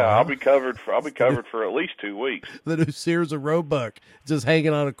while. Oh yeah, huh? I'll be covered for at least 2 weeks. The new Sears of Roebuck just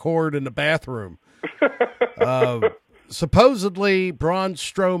hanging on a cord in the bathroom. Supposedly, Braun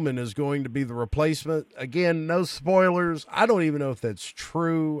Strowman is going to be the replacement. Again, no spoilers. I don't even know if that's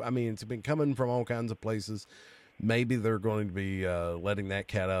true. I mean, it's been coming from all kinds of places. Maybe they're going to be letting that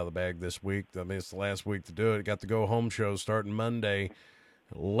cat out of the bag this week. I mean, it's the last week to do it. Got the go-home show starting Monday.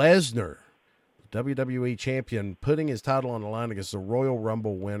 Lesnar, WWE champion, putting his title on the line against the Royal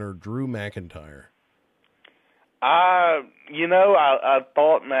Rumble winner, Drew McIntyre. I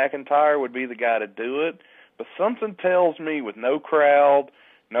thought McIntyre would be the guy to do it. But something tells me with no crowd,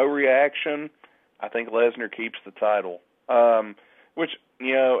 no reaction, I think Lesnar keeps the title. Which,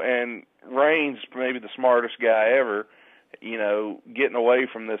 and Reigns maybe the smartest guy ever, getting away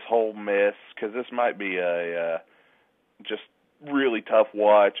from this whole mess, because this might be a just really tough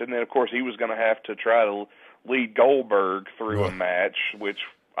watch. And then, of course, he was going to have to try to lead Goldberg through a match, which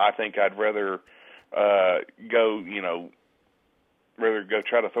I think I'd rather go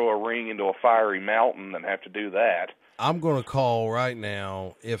try to throw a ring into a fiery mountain than have to do that. I'm going to call right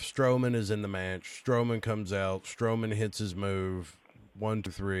now, if Strowman is in the match, Strowman comes out, Strowman hits his move, 1,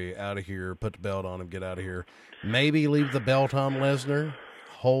 2, 3, out of here, put the belt on him, get out of here. Maybe leave the belt on Lesnar,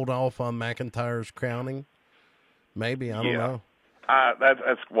 hold off on McIntyre's crowning. Maybe, I don't know.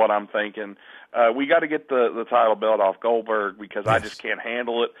 That's what I'm thinking. We got to get the title belt off Goldberg because I just can't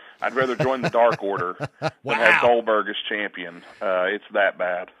handle it. I'd rather join the Dark Order than have Goldberg as champion. It's that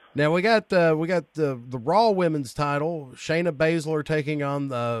bad. Now we got the Raw Women's title. Shayna Baszler taking on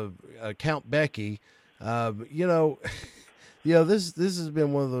the Count Becky. This has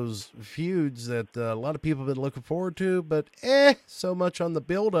been one of those feuds that a lot of people have been looking forward to, but so much on the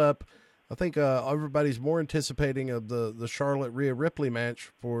build up. I think everybody's more anticipating of the Charlotte Rhea Ripley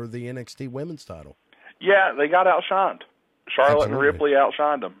match for the NXT Women's title. Yeah, they got outshined. Charlotte and Ripley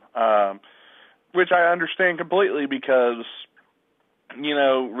outshined them, which I understand completely because,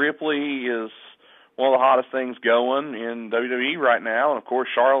 Ripley is one of the hottest things going in WWE right now, and, of course,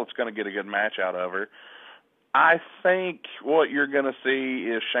 Charlotte's going to get a good match out of her. I think what you're going to see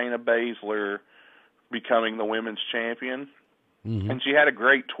is Shayna Baszler becoming the women's champion. Mm-hmm. And she had a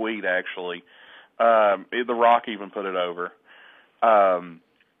great tweet, actually. The Rock even put it over,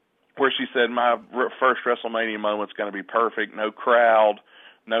 where she said, my first WrestleMania moment's going to be perfect. No crowd,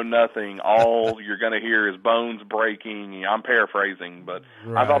 no nothing. All you're going to hear is bones breaking. I'm paraphrasing, but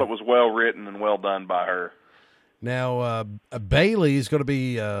I thought it was well written and well done by her. Now, Bayley is going to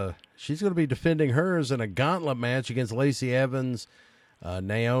be she's going to be defending hers in a gauntlet match against Lacey Evans,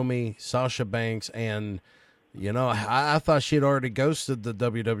 Naomi, Sasha Banks, and I thought she had already ghosted the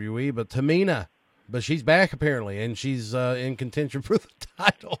WWE, but Tamina, but she's back apparently, and she's in contention for the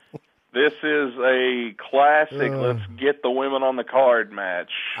title. This is a classic. Let's get the women on the card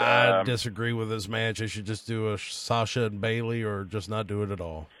match. I disagree with this match. They should just do a Sasha and Bayley, or just not do it at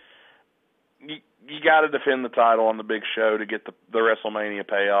all. You got to defend the title on the big show to get the WrestleMania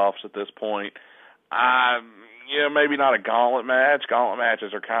payoffs at this point. Maybe not a gauntlet match. Gauntlet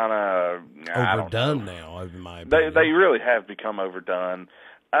matches are kind of overdone now, in my opinion. They really have become overdone.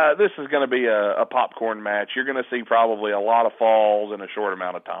 This is going to be a popcorn match. You're going to see probably a lot of falls in a short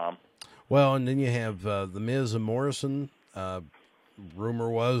amount of time. Well, and then you have The Miz and Morrison. Rumor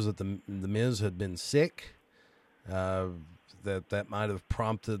was that the Miz had been sick. That might have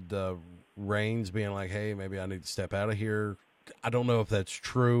prompted Reigns being like, hey, maybe I need to step out of here. I don't know if that's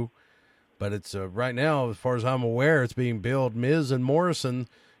true. But it's right now, as far as I'm aware, it's being billed Miz and Morrison,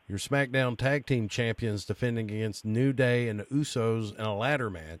 your SmackDown Tag Team Champions, defending against New Day and the Usos in a ladder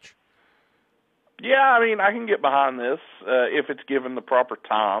match. Yeah, I mean, I can get behind this if it's given the proper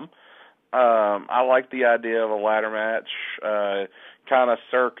time. I like the idea of a ladder match, kind of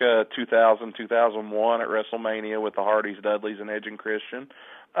circa 2000, 2001 at WrestleMania with the Hardys, Dudleys, and Edge and Christian.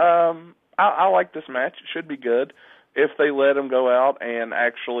 I like this match. It should be good if they let them go out and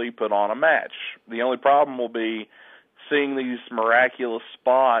actually put on a match. The only problem will be seeing these miraculous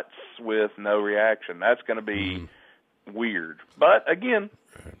spots with no reaction. That's going to be weird. But, again,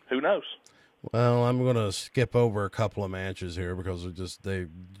 who knows? Well, I'm going to skip over a couple of matches here because they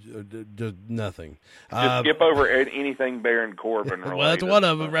nothing. Just skip over anything Baron Corbin related. Well, that's one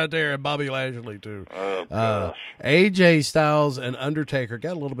of them right there, and Bobby Lashley, too. Oh, gosh. AJ Styles and Undertaker.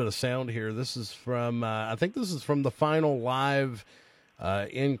 Got a little bit of sound here. This is from, I think this is from the final live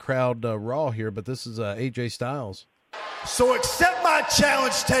in-crowd Raw here, but this is AJ Styles. So accept my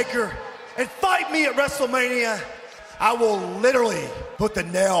challenge, Taker, and fight me at WrestleMania. I will literally put the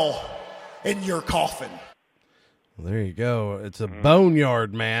nail in your coffin. Well, there you go. It's a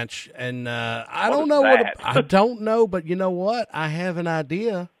boneyard match, and I don't know I don't know, but you know what? I have an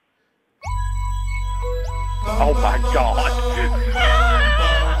idea. Oh my God!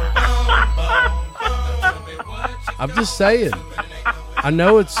 I'm just saying. I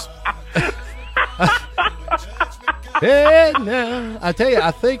know it's. Hey, now I tell you,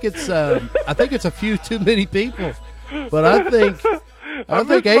 I think it's a few too many people, but I think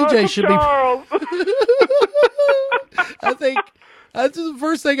AJ should be. I think that's the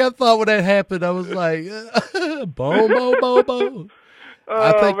first thing I thought when that happened. I was like, boom, boom, boom, boom.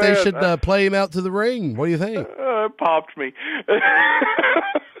 I think they should play him out to the ring. What do you think? It popped me.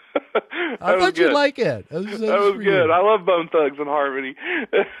 I thought you'd like it. That was good. I love Bone Thugs and Harmony.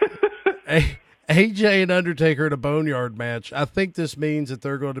 AJ and Undertaker in a boneyard match. I think this means that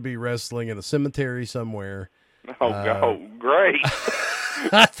they're going to be wrestling in a cemetery somewhere. Oh, great.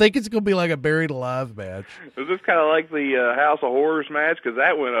 I think it's going to be like a buried alive match. Is this kind of like the House of Horrors match? Because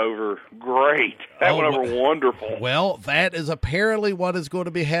that went over great. That went over wonderful. Well, that is apparently what is going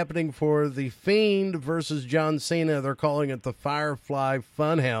to be happening for The Fiend versus John Cena. They're calling it the Firefly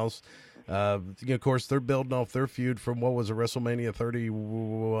Funhouse. Of course, they're building off their feud from what was a WrestleMania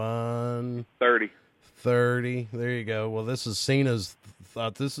 31? 30. There you go. Well, this is Cena's.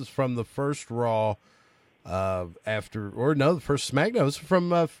 This is from the first Raw the first SmackDown. It's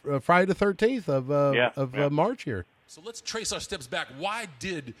from Friday the 13th of March here. So let's trace our steps back. Why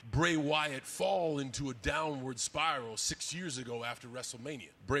did Bray Wyatt fall into a downward spiral 6 years ago after WrestleMania?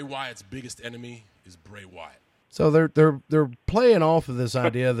 Bray Wyatt's biggest enemy is Bray Wyatt. So they're playing off of this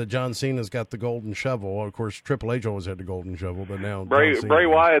idea that John Cena's got the golden shovel. Of course, Triple H always had the golden shovel, but now Bray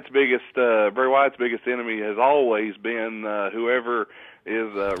Wyatt's biggest enemy has always been whoever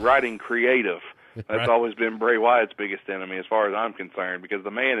is writing creative. That's always been Bray Wyatt's biggest enemy, as far as I'm concerned, because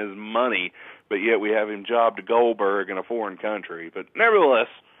the man is money, but yet we have him jobbed to Goldberg in a foreign country. But nevertheless.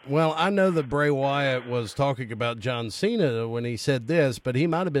 Well, I know that Bray Wyatt was talking about John Cena when he said this, but he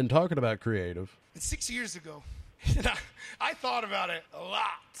might have been talking about creative. 6 years ago, I thought about it a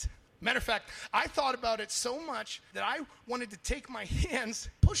lot. Matter of fact, I thought about it so much that I wanted to take my hands,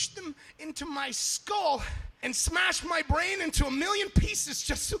 push them into my skull, and smash my brain into 1,000,000 pieces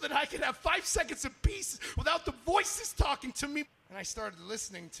just so that I could have 5 seconds of peace without the voices talking to me. And I started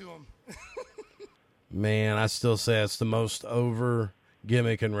listening to them. Man, I still say it's the most over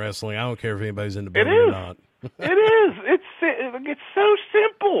gimmick in wrestling. I don't care if anybody's in the building or not. It is. It's so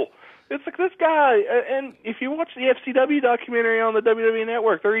simple. It's like this guy, and if you watch the FCW documentary on the WWE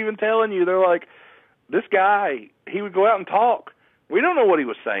Network, they're even telling you, they're like, this guy, he would go out and talk. We don't know what he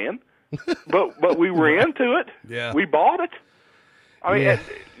was saying, but we were into it. Yeah. We bought it. I mean,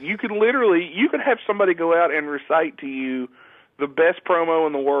 you could have somebody go out and recite to you the best promo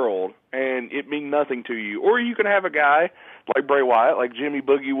in the world, and it mean nothing to you. Or you can have a guy like Bray Wyatt, like Jimmy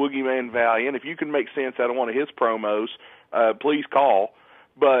Boogie Woogie Man Valiant. If you can make sense out of one of his promos, please call.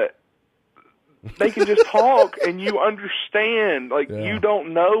 But they can just talk, and you understand. You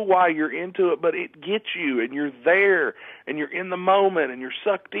don't know why you're into it, but it gets you, and you're there, and you're in the moment, and you're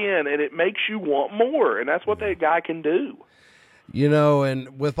sucked in, and it makes you want more, and that's what that guy can do. You know,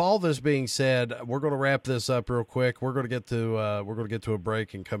 and with all this being said, we're going to wrap this up real quick. We're going to get to a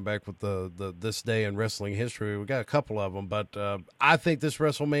break and come back with the this day in wrestling history. We got a couple of them, but I think this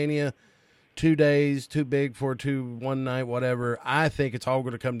WrestleMania, 2 days, too big for one night, whatever. I think it's all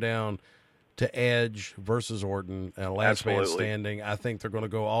going to come down to Edge versus Orton, last man standing. I think they're going to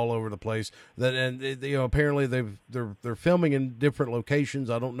go all over the place. Apparently they're filming in different locations.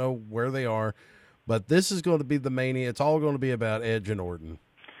 I don't know where they are, but this is going to be the Mania. It's all going to be about Edge and Orton.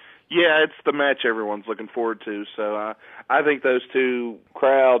 Yeah, it's the match everyone's looking forward to. So I think those two,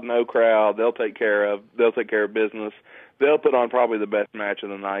 crowd, no crowd, they'll take care of business. They'll put on probably the best match of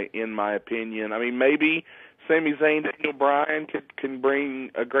the night, in my opinion. I mean, maybe Sami Zayn, Daniel Bryan can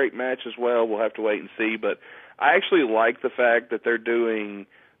bring a great match as well. We'll have to wait and see. But I actually like the fact that they're doing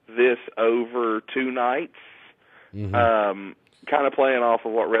this over 2 nights, kind of playing off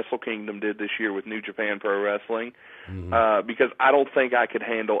of what Wrestle Kingdom did this year with New Japan Pro Wrestling, because I don't think I could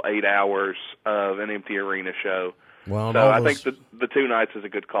handle 8 hours of an empty arena show. Well, so I think the 2 nights is a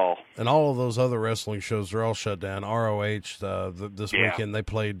good call. And all of those other wrestling shows are all shut down. ROH this weekend they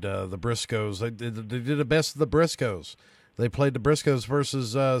played the Briscoes. They did the best of the Briscoes. They played the Briscoes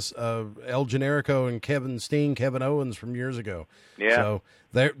versus El Generico and Kevin Owens from years ago. Yeah. So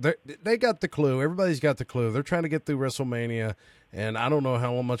they got the clue. Everybody's got the clue. They're trying to get through WrestleMania. And I don't know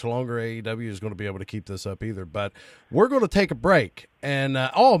how much longer AEW is going to be able to keep this up either. But we're going to take a break. And,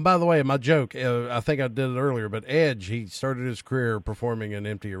 by the way, my joke, I think I did it earlier, but Edge, he started his career performing in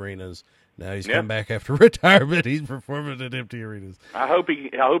empty arenas. Now he's come back after retirement. He's performing in empty arenas. I hope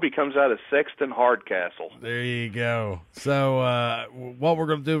he comes out as Sexton Hardcastle. There you go. So what we're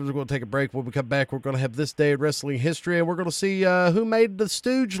going to do is we're going to take a break. When we come back, we're going to have This Day in Wrestling History, and we're going to see who made the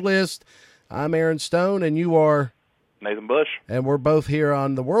Stooge list. I'm Aaron Stone, and you are... Nathan Bush. And we're both here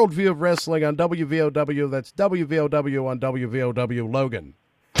on the Worldview of Wrestling on WVOW. That's WVOW on WVOW Logan.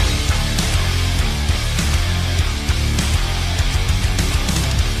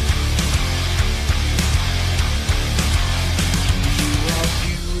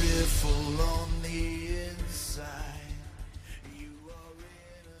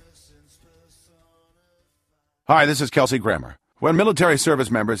 Hi, this is Kelsey Grammer. When military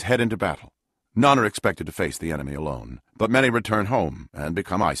service members head into battle, none are expected to face the enemy alone, but many return home and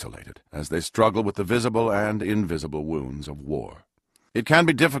become isolated as they struggle with the visible and invisible wounds of war. It can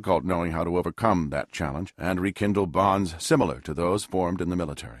be difficult knowing how to overcome that challenge and rekindle bonds similar to those formed in the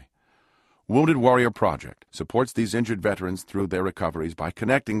military. Wounded Warrior Project supports these injured veterans through their recoveries by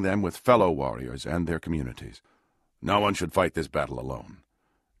connecting them with fellow warriors and their communities. No one should fight this battle alone.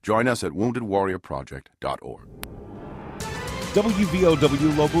 Join us at woundedwarriorproject.org.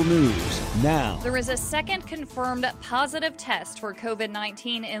 WVOW Local News now. There is a second confirmed positive test for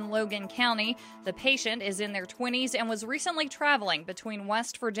COVID-19 in Logan County. The patient is in their 20s and was recently traveling between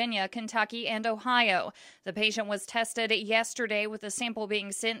West Virginia, Kentucky, and Ohio. The patient was tested yesterday with a sample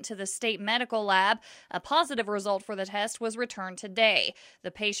being sent to the state medical lab. A positive result for the test was returned today.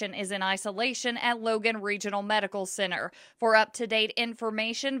 The patient is in isolation at Logan Regional Medical Center. For up-to-date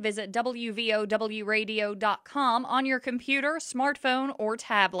information, visit WVOWradio.com on your computer, smartphone, or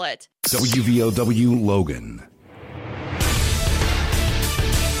tablet. WVOW Logan.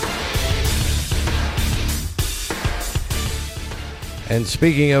 And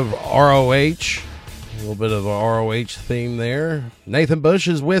speaking of ROH, a little bit of a ROH theme there. Nathan Bush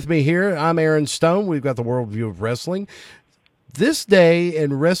is with me here. I'm Aaron Stone. We've got the Worldview of Wrestling. This day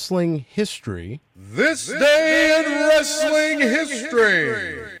in wrestling history. This day in wrestling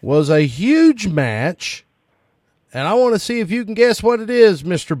history was a huge match. And I want to see if you can guess what it is,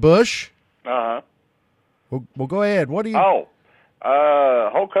 Mr. Bush. Uh-huh. Well, go ahead. What do you... Hulk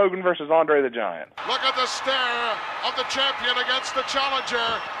Hogan versus Andre the Giant. Look at the stare of the champion against the challenger.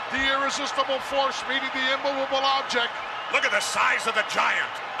 The irresistible force meeting the immovable object. Look at the size of the giant.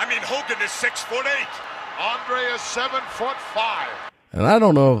 I mean, Hogan is 6'8". Andre is 7'5". And I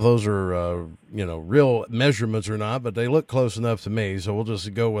don't know if those are, real measurements or not, but they look close enough to me. So we'll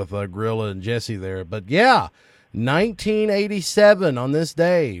just go with Gorilla and Jesse there. But yeah, 1987 on this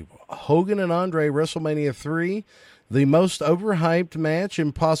day, Hogan and Andre, WrestleMania 3, the most overhyped match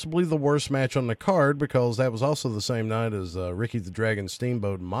and possibly the worst match on the card because that was also the same night as Ricky the Dragon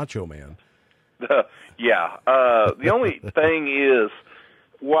Steamboat and Macho Man. Yeah. The only thing is,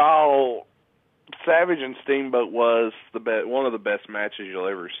 while Savage and Steamboat was one of the best matches you'll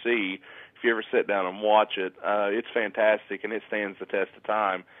ever see, if you ever sit down and watch it, it's fantastic and it stands the test of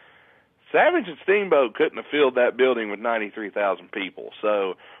time. Savage and Steamboat couldn't have filled that building with 93,000 people.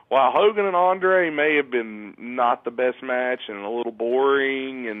 So while Hogan and Andre may have been not the best match and a little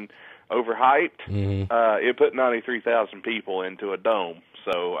boring and overhyped, it put 93,000 people into a dome.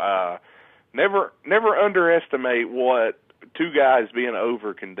 So never underestimate what two guys being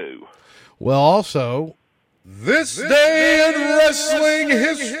over can do. Well, also, this day in wrestling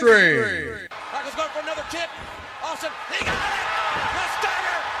history. Michael's going for another tip. Austin, he got it! The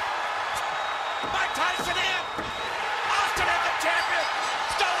starter! Mike Tyson in! Austin is the champion!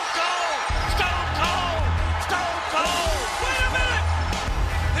 Stone Cold! Stone Cold! Stone Cold! Wait a minute!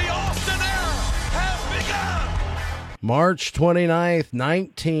 The Austin era has begun! March 29th,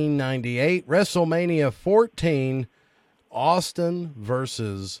 1998, WrestleMania 14, Austin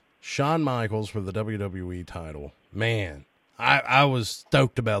versus Shawn Michaels for the WWE title. Man, I was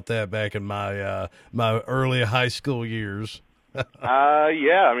stoked about that back in my my early high school years. Yeah,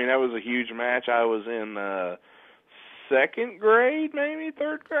 I mean, that was a huge match. I was in second grade, maybe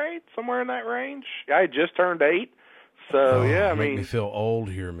third grade, somewhere in that range. I had just turned 8. So, yeah, I mean... Make me feel old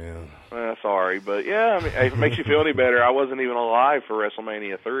here, man. Sorry, but, yeah, I mean, if it makes you feel any better, I wasn't even alive for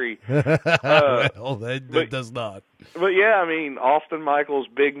WrestleMania 3. Well, that does not. But, yeah, I mean, Austin Michaels,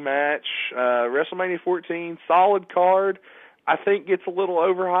 big match. WrestleMania 14, solid card. I think gets a little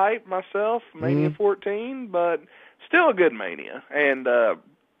overhyped myself, Mania 14, but still a good Mania. And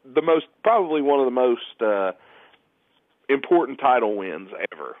probably one of the most important title wins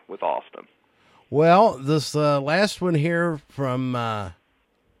ever with Austin. Well, this last one here from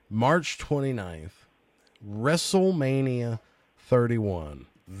March 29th, WrestleMania 31.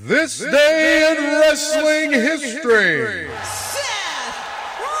 This day in wrestling history. First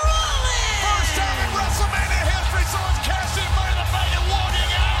time in WrestleMania history, someone's cashed in Money in the Bank and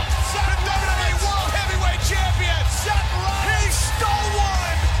walking out. The WWE World Heavyweight Champion, Seth Rollins. He stole one.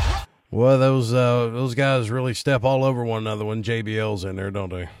 Well, those guys really step all over one another when JBL's in there,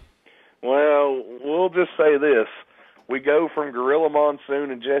 don't they? Well, we'll just say this. We go from Gorilla Monsoon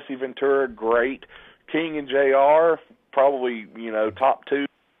and Jesse Ventura, great. King and JR, probably, top 2.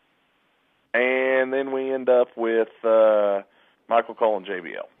 And then we end up with Michael Cole and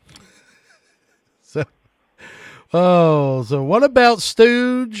JBL. So what about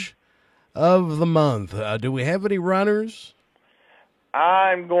Stooge of the month? Do we have any runners?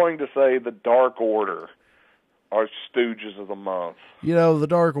 I'm going to say the Dark Order are Stooges of the month. The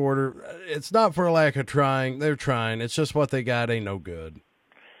Dark Order, it's not for a lack of trying. They're trying. It's just what they got ain't no good.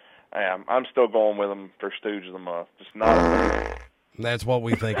 I'm still going with them for Stooge of the month. Just not. That's what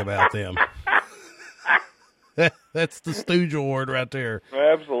we think about them. That's the Stooge Award right there.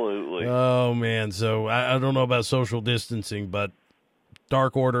 Absolutely. Oh, man. So I don't know about social distancing, but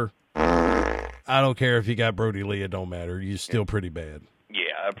Dark Order, I don't care if you got Brody Lee. It don't matter. You're still pretty bad. Yeah,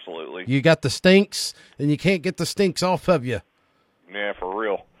 absolutely. You got the stinks, and you can't get the stinks off of you. Yeah, for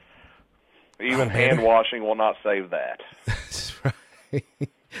real. Even hand washing will not save that. That's right.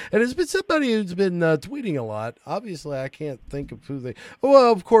 And it's been somebody who's been tweeting a lot. Obviously, I can't think of who they...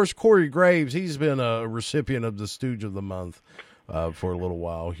 Well, of course, Corey Graves. He's been a recipient of the Stooge of the Month for a little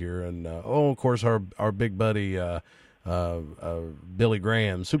while here. And, of course, our big buddy Billy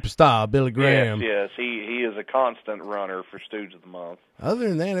Graham, superstar Billy Graham. Yes, he is a constant runner for Stooge of the Month. Other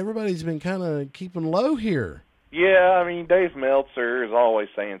than that, everybody's been kind of keeping low here. Yeah, I mean, Dave Meltzer is always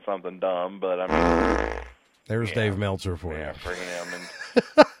saying something dumb, but I mean... There's Dave Meltzer for you. Yeah, for him.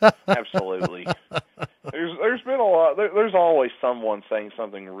 And absolutely. There's been a lot. There's always someone saying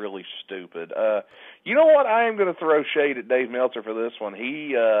something really stupid. You know what? I am going to throw shade at Dave Meltzer for this one.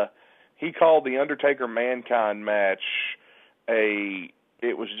 He called the Undertaker Mankind match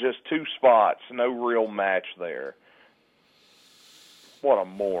it was just 2 spots, no real match there. What a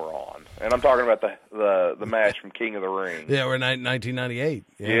moron. And I'm talking about the match from King of the Ring. Yeah, we're in 1998.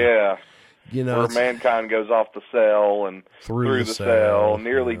 Yeah. Where Mankind goes off the cell and through the cell,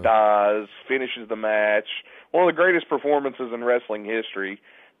 nearly dies, finishes the match. One of the greatest performances in wrestling history,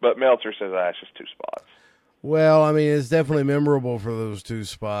 but Meltzer says, it's just 2 spots. Well, I mean, it's definitely memorable for those 2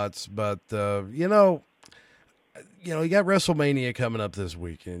 spots, but, you got WrestleMania coming up this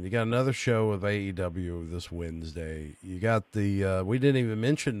weekend. You got another show with AEW this Wednesday. You got we didn't even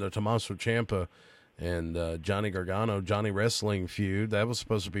mention the Tommaso Ciampa and Johnny Gargano, Johnny Wrestling feud. That was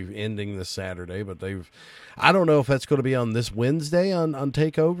supposed to be ending this Saturday, but I don't know if that's going to be on this Wednesday on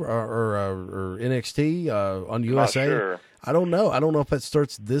TakeOver or NXT on USA. Not sure. I don't know. I don't know if that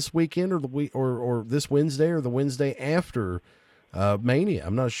starts this weekend or this Wednesday or the Wednesday after Mania.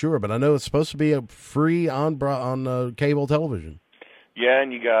 I'm not sure, but I know it's supposed to be free on cable television. Yeah,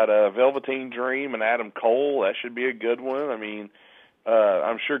 and you got Velveteen Dream and Adam Cole. That should be a good one. I mean,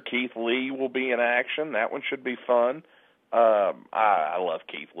 I'm sure Keith Lee will be in action. That one should be fun. I love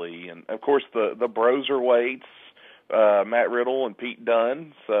Keith Lee. And, of course, the Broserweights, Matt Riddle and Pete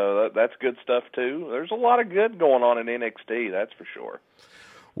Dunne. So that's good stuff, too. There's a lot of good going on in NXT, that's for sure.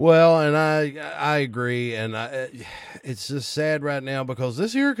 Well, and I agree, and it's just sad right now because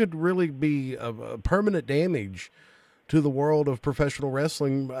this year could really be a permanent damage to the world of professional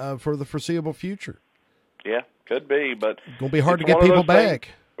wrestling for the foreseeable future. Yeah, could be, but it's going to be hard to get people back.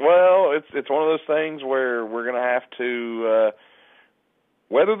 Well, it's one of those things where we're going to have to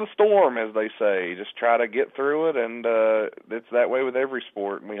weather the storm, as they say. Just try to get through it, and it's that way with every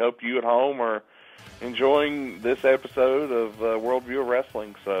sport. And we hope you at home are enjoying this episode of Worldview of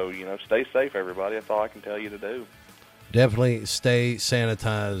Wrestling. So, stay safe, everybody. That's all I can tell you to do. Definitely stay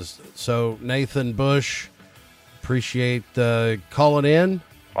sanitized. So, Nathan Bush, appreciate calling in,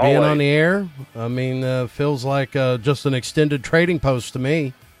 being Always. on the air. I mean, feels like just an extended trading post to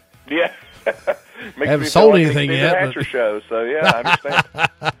me. Yeah. I haven't sold anything an yet. Hatcher show, so, yeah, I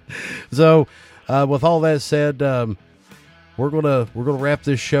understand. So, with all that said, we're gonna wrap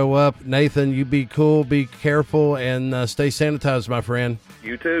this show up. Nathan, you be cool, be careful, and stay sanitized, my friend.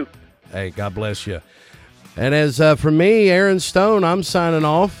 You too. Hey, God bless you. And as for me, Aaron Stone, I'm signing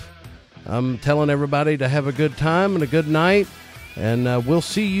off. I'm telling everybody to have a good time and a good night, and we'll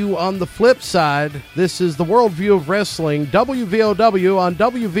see you on the flip side. This is the Worldview of Wrestling, WVOW on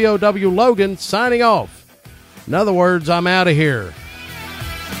WVOW Logan, signing off. In other words, I'm out of here.